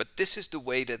 But this is the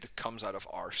way that it comes out of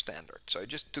R standard. So I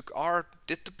just took R,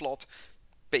 did the plot,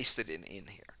 pasted it in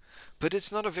here. But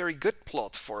it's not a very good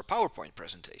plot for a PowerPoint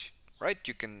presentation, right?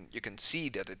 You can see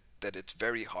that it's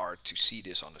very hard to see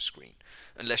this on the screen,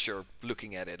 unless you're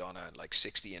looking at it on a like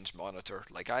 60-inch monitor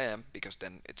like I am, because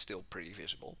then it's still pretty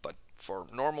visible. But for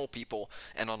normal people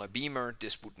and on a beamer,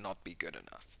 this would not be good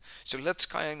enough. So let's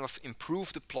kind of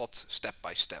improve the plot step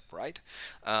by step, right?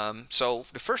 So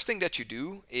the first thing that you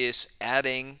do is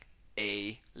adding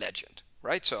a legend.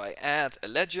 Right, so I add a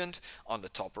legend on the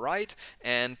top right,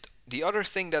 and the other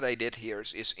thing that I did here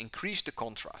is increase the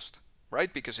contrast,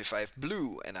 right? Because if I have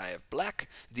blue and I have black,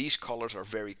 these colors are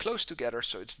very close together,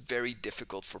 so it's very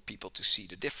difficult for people to see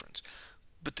the difference.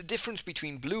 But the difference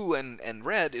between blue and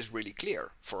red is really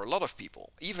clear for a lot of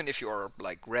people. Even if you're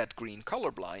like red-green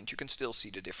colorblind, you can still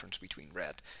see the difference between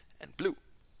red and blue.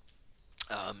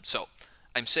 So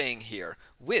I'm saying here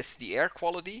with the air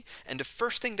quality, and the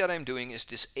first thing that I'm doing is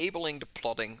disabling the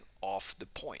plotting of the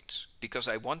points, because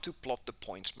I want to plot the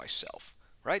points myself,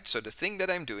 right? So the thing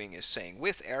that I'm doing is saying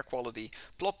with air quality,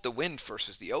 plot the wind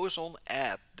versus the ozone,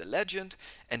 add the legend,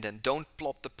 and then don't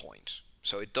plot the points.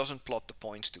 So it doesn't plot the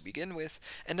points to begin with,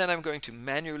 and then I'm going to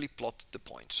manually plot the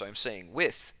points. So I'm saying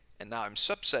with, and now I'm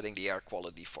subsetting the air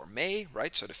quality for May,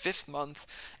 right? So the 5th month,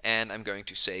 and I'm going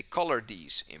to say color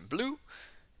these in blue.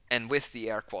 And with the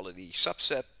air quality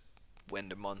subset, when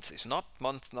the month is not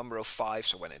month number 5,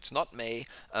 so when it's not May,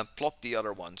 plot the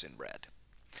other ones in red.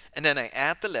 And then I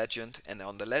add the legend, and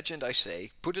on the legend I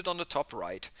say, put it on the top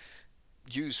right,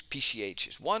 use PCH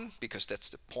is 1, because that's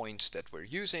the points that we're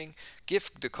using, give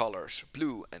the colors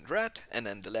blue and red, and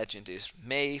then the legend is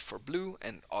May for blue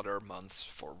and other months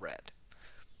for red.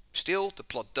 Still, the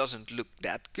plot doesn't look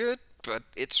that good, but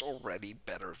it's already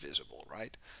better visible,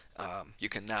 right? You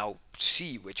can now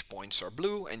see which points are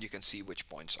blue and you can see which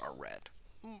points are red,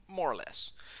 more or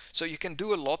less. So you can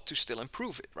do a lot to still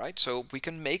improve it, right? So we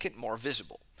can make it more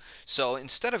visible. So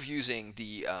instead of using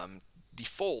the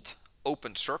default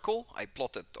open circle, I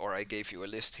plotted, or I gave you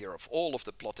a list here of all of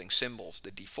the plotting symbols,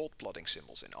 the default plotting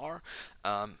symbols in R.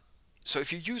 So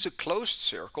if you use a closed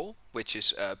circle, which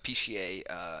is PCA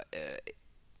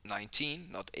 19,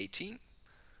 not 18.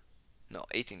 No,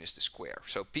 18 is the square.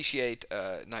 So PCH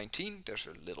 19, there's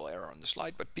a little error on the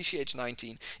slide, but PCH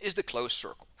 19 is the closed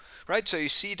circle, right? So you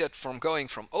see that from going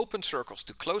from open circles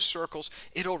to closed circles,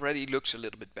 it already looks a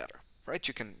little bit better, right?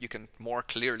 You can more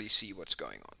clearly see what's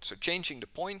going on. So changing the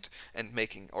point and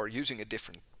making or using a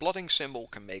different plotting symbol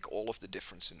can make all of the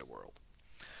difference in the world.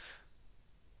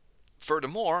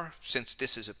 Furthermore, since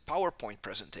this is a PowerPoint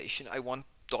presentation, I want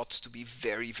dots to be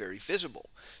very, very visible.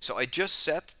 So I just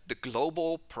set the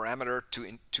global parameter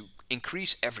to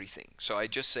increase everything. So I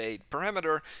just say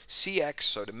parameter CX,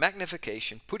 so the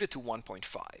magnification, put it to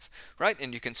 1.5, right?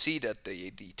 And you can see that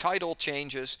the title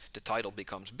changes, the title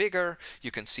becomes bigger.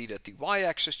 You can see that the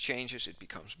y-axis changes, it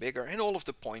becomes bigger, and all of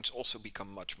the points also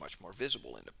become much, much more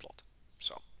visible in the plot.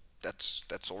 So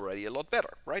that's already a lot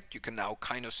better, right? You can now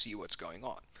kind of see what's going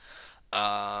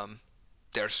on.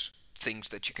 There's things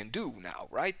that you can do now,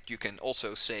 right? You can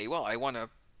also say, well, I want to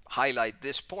highlight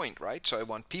this point, right? So I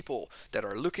want people that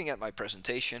are looking at my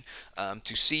presentation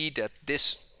to see that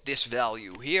this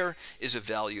value here is a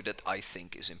value that I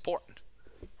think is important,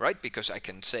 right? Because I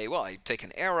can say, well, I take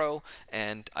an arrow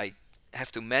and I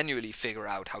have to manually figure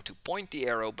out how to point the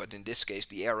arrow, but in this case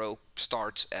the arrow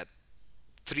starts at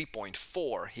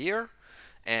 3.4 here,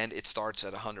 and it starts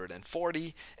at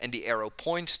 140, and the arrow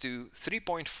points to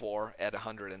 3.4 at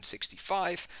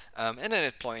 165, and then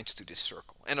it points to this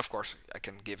circle. And of course I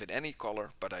can give it any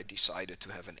color, but I decided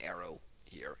to have an arrow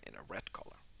here in a red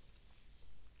color.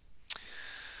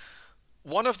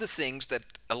 One of the things that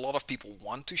a lot of people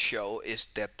want to show is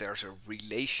that there's a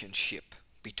relationship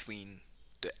between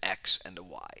the X and the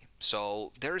Y.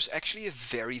 So there is actually a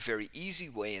very, very easy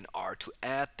way in R to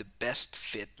add the best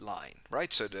fit line,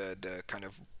 right? So the kind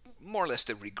of more or less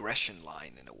the regression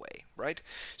line in a way, right?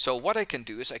 So what I can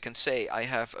do is I can say I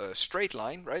have a straight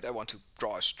line, right? I want to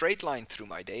draw a straight line through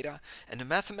my data, and the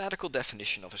mathematical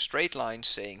definition of a straight line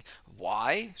saying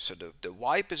Y, so the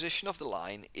Y position of the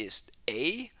line is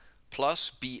A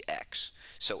plus bx.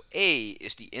 So A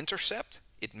is the intercept.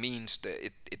 It means that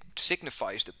it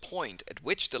signifies the point at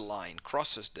which the line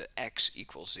crosses the x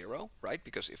equals 0, right?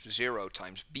 Because if 0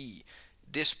 times b,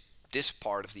 this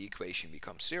part of the equation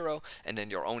becomes 0, and then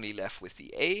you're only left with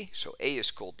the a. So a is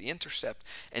called the intercept,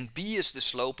 and b is the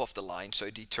slope of the line, so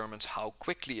it determines how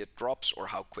quickly it drops or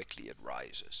how quickly it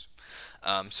rises.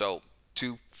 So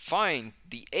to find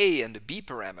the a and the b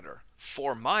parameter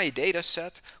for my data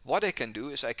set, what I can do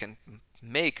is I can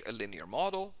make a linear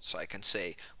model. So I can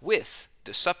say with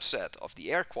the subset of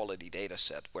the air quality data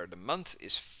set where the month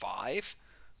is 5,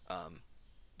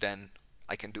 then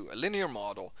I can do a linear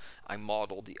model. I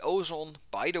model the ozone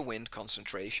by the wind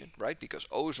concentration, right? Because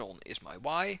ozone is my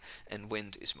y and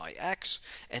wind is my x.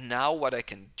 And now what I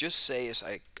can just say is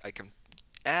I can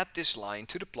add this line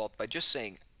to the plot by just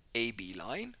saying AB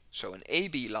line. So an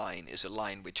AB line is a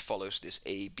line which follows this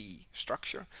AB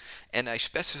structure, and I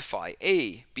specify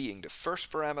A being the first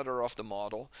parameter of the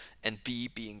model and B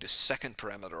being the second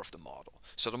parameter of the model.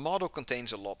 So the model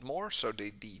contains a lot more, so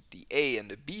the A and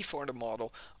the B for the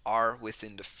model are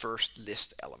within the first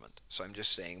list element. So I'm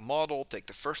just saying model, take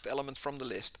the first element from the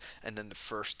list, and then the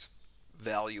first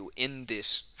value in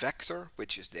this vector,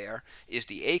 which is there, is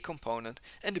the A component,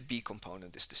 and the B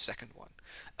component is the second one.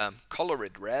 Color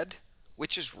it red,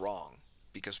 which is wrong,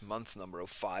 because month number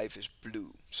 5 is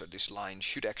blue, so this line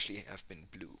should actually have been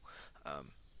blue.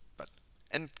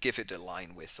 And give it a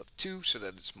line width of 2 so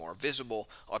that it's more visible,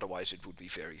 otherwise it would be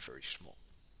very, very small.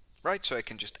 Right, so I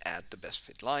can just add the best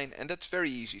fit line, and that's very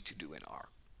easy to do in R.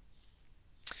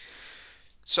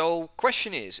 So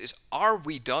question is are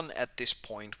we done at this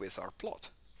point with our plot?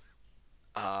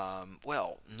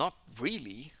 Well, not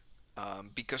really,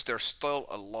 because there's still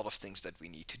a lot of things that we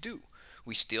need to do.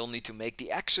 We still need to make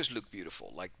the axis look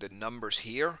beautiful. Like the numbers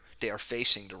here, they are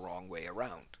facing the wrong way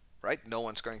around, right? No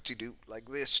one's going to do like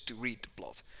this to read the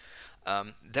plot.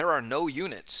 There are no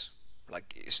units.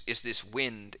 Like is this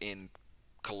wind in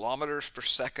kilometers per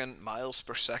second, miles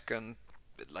per second,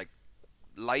 like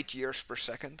light years per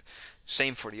second?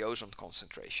 Same for the ozone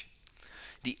concentration.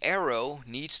 The arrow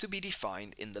needs to be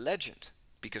defined in the legend,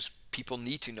 because people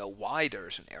need to know why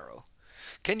there's an arrow.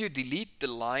 Can you delete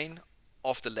the line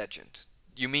of the legend?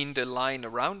 You mean the line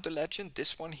around the legend,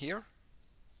 this one here?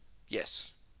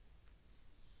 Yes.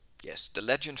 Yes, the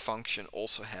legend function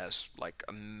also has like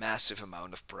a massive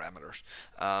amount of parameters.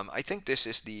 I think this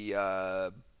is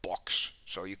the box,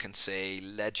 so you can say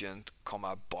legend,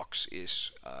 comma, box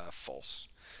is false.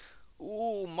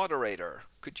 Ooh, moderator,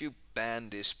 could you ban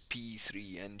this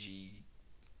P3NG?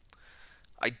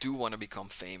 I do want to become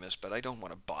famous, but I don't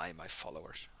want to buy my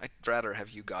followers. I'd rather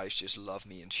have you guys just love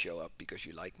me and show up because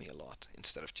you like me a lot,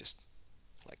 instead of just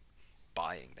like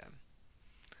buying them.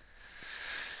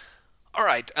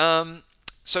 Alright,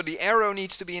 so the arrow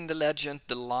needs to be in the legend,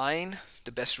 the line,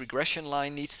 the best regression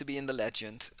line needs to be in the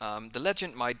legend. The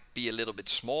legend might be a little bit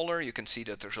smaller. You can see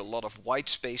that there's a lot of white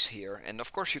space here, and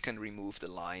of course you can remove the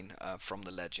line from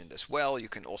the legend as well. You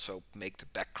can also make the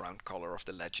background color of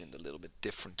the legend a little bit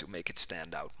different to make it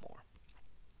stand out more.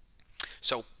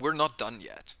 So we're not done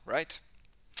yet, right?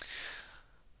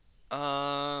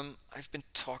 I've been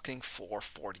talking for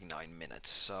 49 minutes,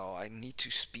 so I need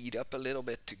to speed up a little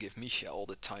bit to give Misha all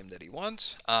the time that he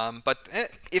wants. But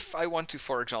if I want to,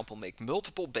 for example, make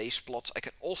multiple base plots, I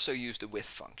can also use the width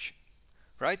function,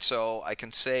 right? So I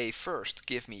can say first,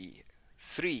 give me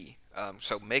three.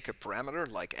 So make a parameter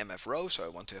like mf row. So I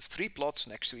want to have three plots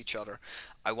next to each other.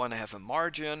 I want to have a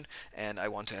margin, and I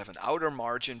want to have an outer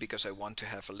margin because I want to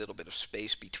have a little bit of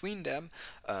space between them.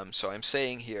 So I'm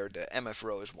saying here the mf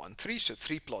row is 1, 3, so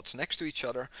three plots next to each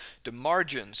other. The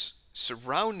margins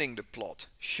surrounding the plot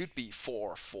should be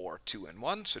 4, 4, 2, and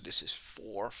 1. So this is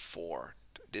 4, 4,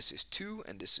 this is 2,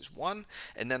 and this is 1.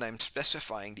 And then I'm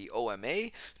specifying the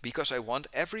OMA because I want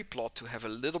every plot to have a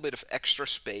little bit of extra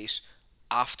space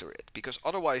after it, because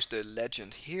otherwise the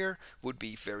legend here would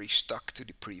be very stuck to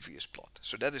the previous plot.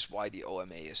 So that is why the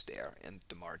OMA is there and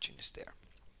the margin is there.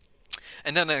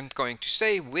 And then I'm going to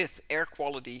say with air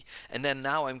quality, and then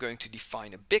now I'm going to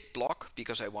define a big block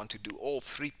because I want to do all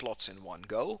three plots in one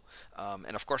go.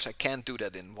 And of course I can't do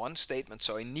that in one statement,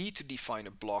 so I need to define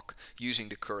a block using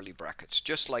the curly brackets,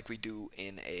 just like we do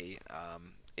in a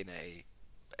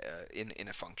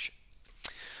function.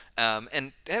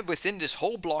 And within this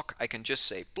whole block, I can just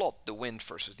say plot the wind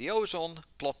versus the ozone,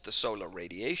 plot the solar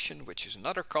radiation, which is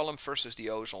another column, versus the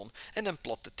ozone, and then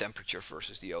plot the temperature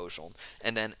versus the ozone,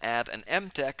 and then add an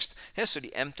M text. So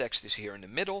the M text is here in the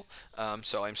middle.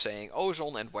 So I'm saying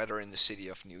ozone and weather in the city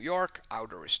of New York.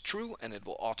 Outer is true, and it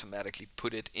will automatically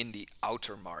put it in the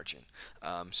outer margin.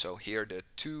 So here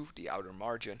the outer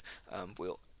margin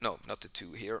no, not the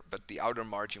 2 here, but the outer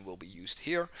margin will be used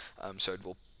here. So it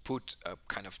will put a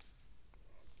kind of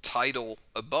title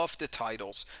above the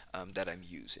titles that I'm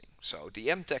using. So the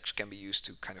M text can be used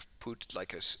to kind of put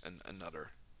like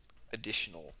another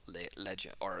additional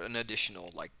legend or an additional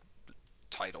like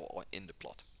title in the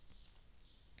plot.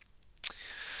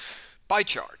 Pie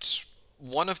charts.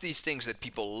 One of these things that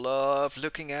people love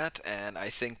looking at, and I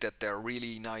think that they're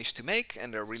really nice to make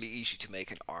and they're really easy to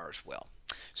make in R as well.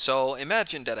 So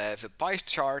imagine that I have a pie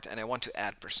chart and I want to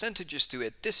add percentages to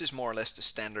it. This is more or less the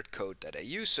standard code that I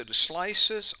use. So the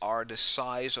slices are the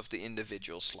size of the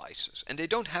individual slices, and they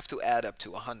don't have to add up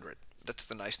to 100. That's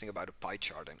the nice thing about a pie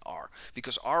chart in R,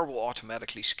 because R will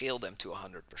automatically scale them to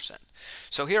 100%.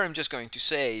 So here I'm just going to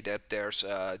say that there's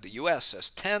the US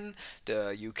has 10,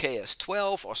 the UK has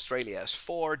 12, Australia has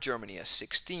 4, Germany has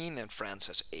 16, and France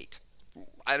has 8.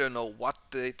 I don't know what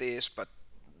it is, but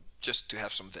just to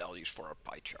have some values for our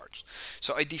pie charts.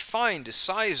 So I define the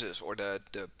sizes or the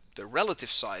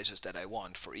relative sizes that I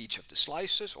want for each of the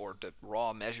slices, or the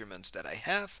raw measurements that I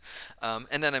have.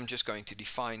 And then I'm just going to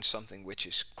define something which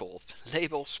is called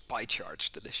labels. Pie charts,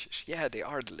 delicious. Yeah, they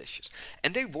are delicious.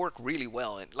 And they work really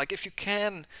well. And like, if you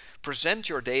can present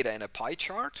your data in a pie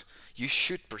chart, you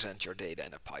should present your data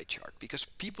in a pie chart, because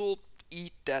people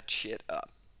eat that shit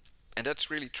up. And that's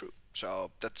really true.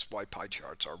 So that's why pie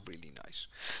charts are really nice.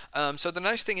 So the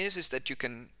nice thing is that you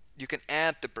can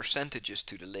add the percentages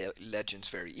to the legends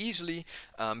very easily,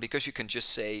 because you can just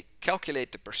say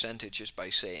calculate the percentages by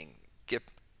saying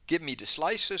give me the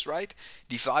slices, right,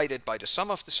 divided by the sum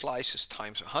of the slices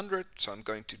times 100. So I'm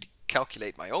going to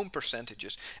calculate my own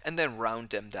percentages and then round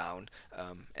them down,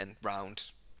 and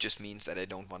round just means that I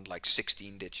don't want like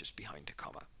 16 digits behind the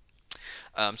comma.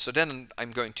 So then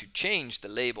I'm going to change the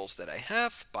labels that I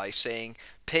have by saying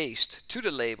paste to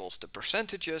the labels the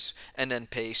percentages, and then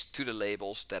paste to the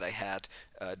labels that I had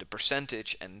the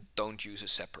percentage, and don't use a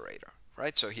separator,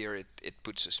 right? So here it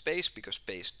puts a space because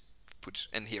paste puts,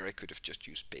 and here I could have just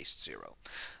used paste 0.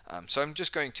 So I'm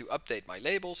just going to update my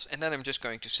labels, and then I'm just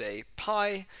going to say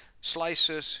pie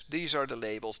slices, these are the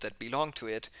labels that belong to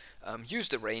it, use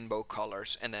the rainbow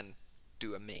colors, and then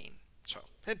do a main. So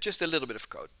just a little bit of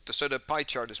code. So the pie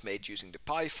chart is made using the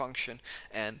pie function,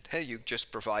 and you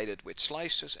just provide it with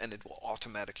slices and it will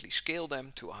automatically scale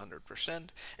them to 100%,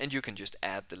 and you can just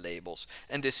add the labels.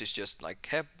 And this is just like,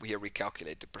 here we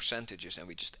calculate the percentages and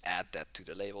we just add that to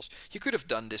the labels. You could have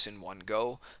done this in one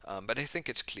go, but I think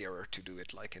it's clearer to do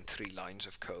it like in 3 lines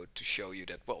of code to show you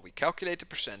that, well, we calculate the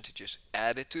percentages,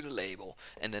 add it to the label,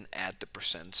 and then add the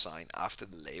percent sign after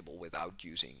the label without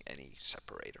using any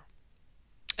separator.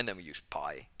 And then we use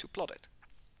pi to plot it.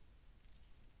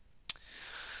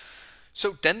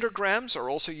 So dendrograms are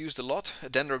also used a lot. A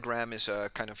dendrogram is a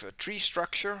kind of a tree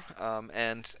structure,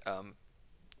 and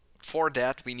for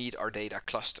that we need our data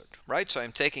clustered, right? So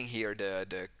I'm taking here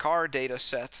the car data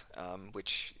set,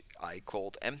 which I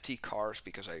called empty cars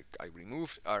because I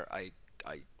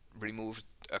removed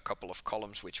a couple of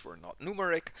columns which were not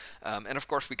numeric, and of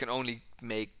course we can only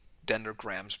make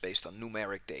dendrograms based on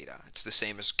numeric data. It's the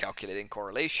same as calculating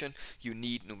correlation. You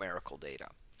need numerical data.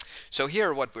 So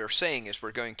here what we're saying is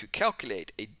we're going to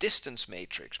calculate a distance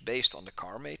matrix based on the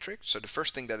car matrix. So the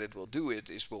first thing that it will do it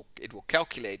will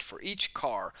calculate for each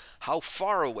car how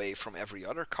far away from every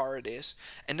other car it is,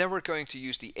 and then we're going to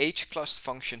use the hclust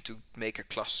function to make a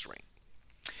clustering.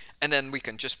 And then we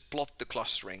can just plot the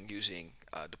clustering using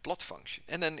the plot function,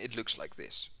 and then it looks like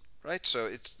this. Right, so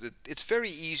it's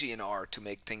very easy in R to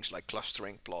make things like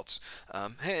clustering plots.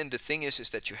 And the thing is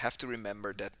that you have to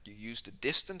remember that you use the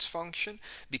distance function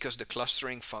because the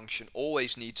clustering function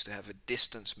always needs to have a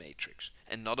distance matrix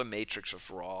and not a matrix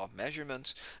of raw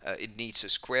measurements. It needs a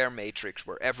square matrix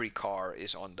where every car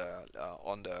is on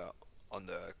the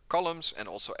columns, and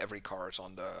also every car is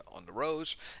on the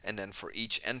rows. And then for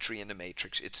each entry in the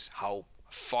matrix, it's how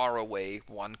far away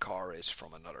one car is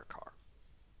from another car.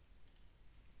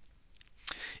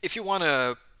 If you want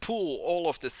to pool all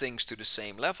of the things to the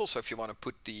same level, so if you want to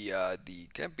put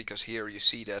because here you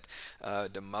see that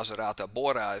the Maserata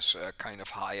Bora is kind of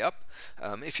high up.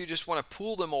 If you just want to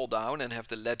pool them all down and have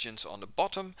the legends on the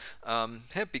bottom,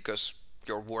 because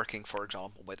you're working, for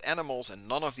example, with animals and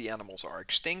none of the animals are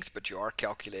extinct, but you are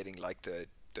calculating like the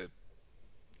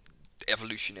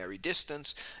evolutionary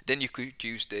distance, then you could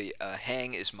use the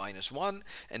hang is -1,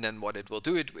 and then what it will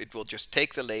do, it will just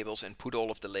take the labels and put all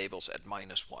of the labels at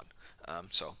 -1.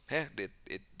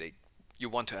 You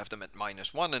want to have them at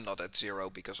 -1 and not at 0,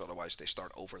 because otherwise they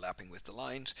start overlapping with the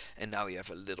lines, and now you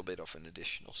have a little bit of an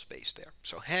additional space there.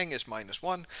 So hang is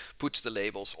 -1, puts the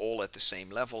labels all at the same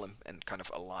level and kind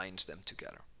of aligns them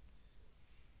together.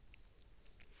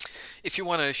 If you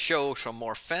want to show some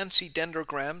more fancy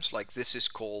dendrograms, like this is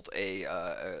called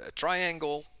a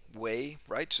triangle way,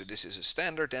 right? So this is a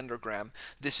standard dendrogram.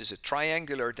 This is a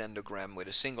triangular dendrogram with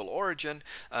a single origin.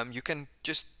 You can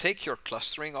just take your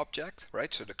clustering object,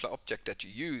 right? So the object that you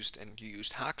used and you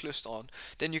used hclust on.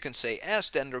 Then you can say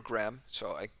as dendrogram,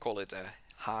 so I call it a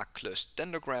hclust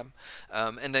dendrogram,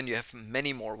 and then you have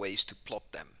many more ways to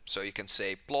plot them. So you can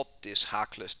say plot this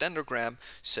hclust dendrogram,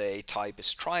 say type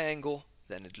is triangle,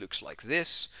 then it looks like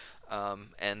this,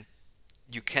 and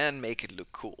you can make it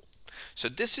look cool. So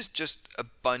this is just a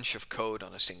bunch of code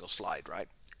on a single slide, right?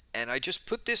 And I just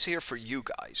put this here for you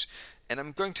guys, and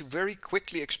I'm going to very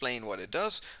quickly explain what it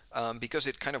does, because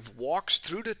it kind of walks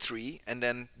through the tree, and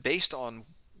then based on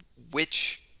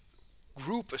which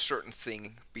group a certain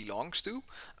thing belongs to,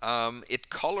 it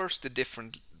colors the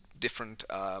different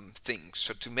things,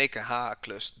 so to make a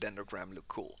hclust dendrogram look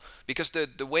cool, because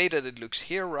the way that it looks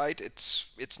here, right,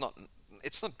 it's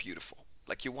not beautiful.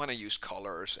 Like, you want to use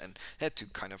colors and had to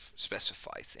kind of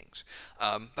specify things,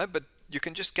 but you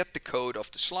can just get the code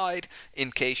off the slide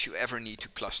in case you ever need to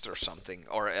cluster something,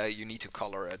 or you need to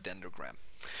color a dendrogram.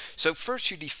 So first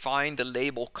you define the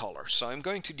label color. So I'm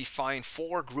going to define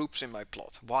 4 groups in my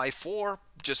plot. Why 4?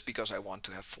 Just because I want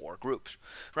to have 4 groups,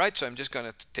 right? So I'm just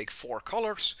going to take 4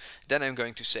 colors. Then I'm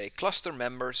going to say cluster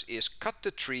members is cut the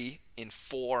tree in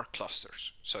 4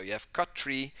 clusters. So you have cut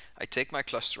tree. I take my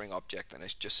clustering object and I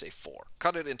just say 4.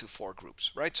 Cut it into 4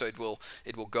 groups, right? So it will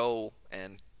go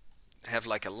and have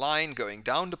like a line going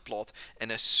down the plot,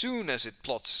 and as soon as it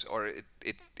plots, or it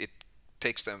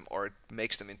takes them, or it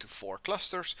makes them into 4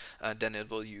 clusters, then it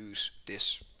will use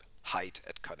this height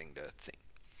at cutting the thing.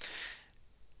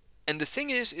 And the thing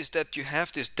is that you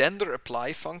have this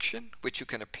dendr_apply function, which you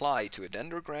can apply to a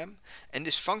dendrogram, and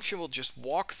this function will just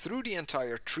walk through the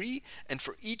entire tree, and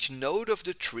for each node of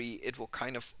the tree it will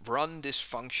kind of run this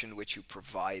function which you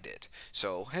provided.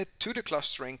 So head to the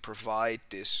clustering, provide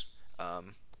this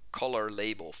color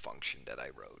label function that I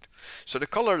wrote. So the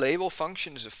color label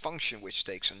function is a function which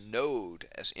takes a node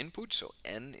as input. So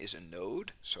n is a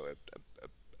node, so a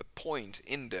point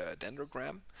in the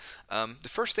dendrogram. The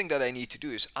first thing that I need to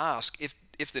do is ask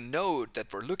if the node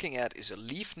that we're looking at is a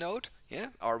leaf node.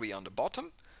 Yeah, are we on the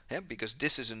bottom? Yeah, because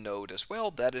this is a node as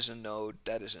well, that is a node,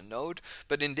 that is a node.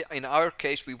 But in our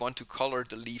case, we want to color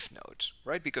the leaf nodes,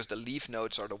 right? Because the leaf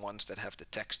nodes are the ones that have the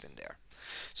text in there.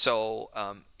 So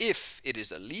if it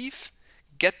is a leaf,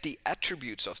 get the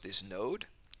attributes of this node,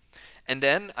 and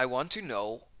then I want to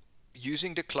know,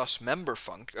 using the class member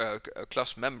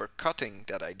cutting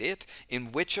that I did,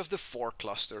 in which of the 4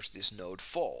 clusters this node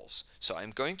falls. So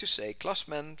I'm going to say class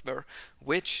member,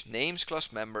 which names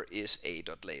class member is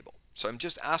a.label. So I'm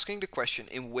just asking the question,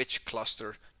 in which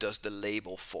cluster does the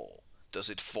label fall? Does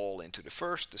it fall into the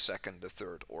first, the second, the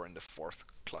third, or in the 4th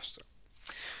cluster?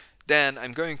 Then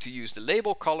I'm going to use the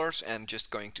label colors and just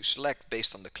going to select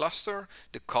based on the cluster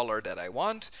the color that I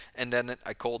want, and then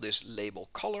I call this label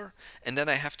color, and then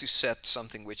I have to set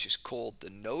something which is called the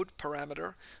node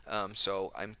parameter.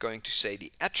 So I'm going to say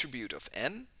the attribute of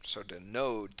n, so the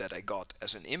node that I got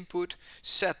as an input,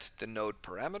 set the node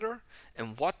parameter.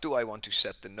 And what do I want to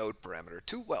set the node parameter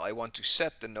to? Well, I want to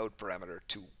set the node parameter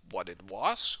to what it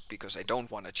was, because I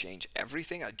don't want to change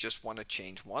everything. I just want to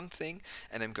change one thing,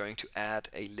 and I'm going to add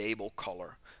a label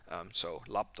color. So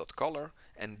lab.color,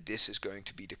 and this is going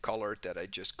to be the color that I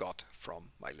just got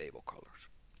from my label colors.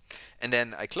 And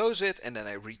then I close it, and then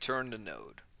I return the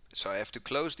node. So I have to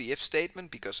close the if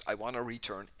statement because I want to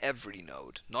return every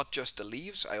node, not just the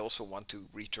leaves. I also want to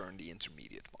return the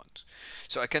intermediate ones.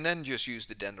 So I can then just use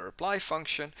the dender_apply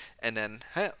function, and then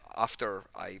after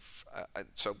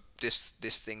so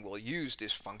this thing will use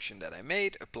this function that I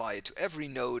made, apply it to every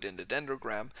node in the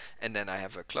dendrogram, and then I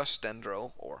have a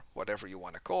clustdendro, or whatever you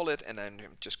want to call it, and then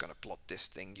I'm just going to plot this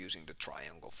thing using the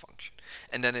triangle function.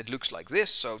 And then it looks like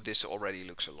this. So this already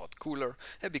looks a lot cooler,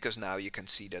 because now you can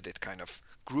see that it kind of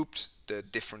grouped the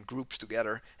different groups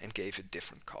together and gave it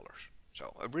different colors.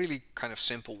 So a really kind of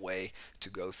simple way to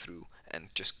go through and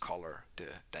just color the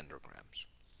dendrograms.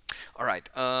 All right,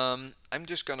 I'm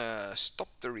just gonna stop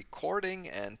the recording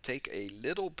and take a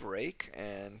little break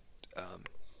and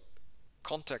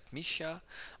contact Misha.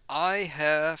 I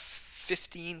have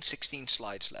 16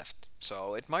 slides left.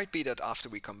 So it might be that after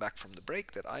we come back from the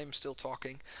break that I'm still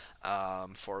talking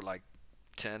for like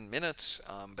 10 minutes,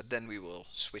 but then we will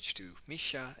switch to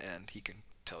Misha, and he can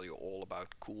tell you all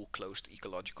about cool closed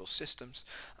ecological systems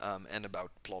and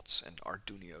about plots and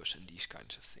Arduinos and these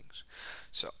kinds of things.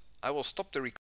 So I will stop the recording.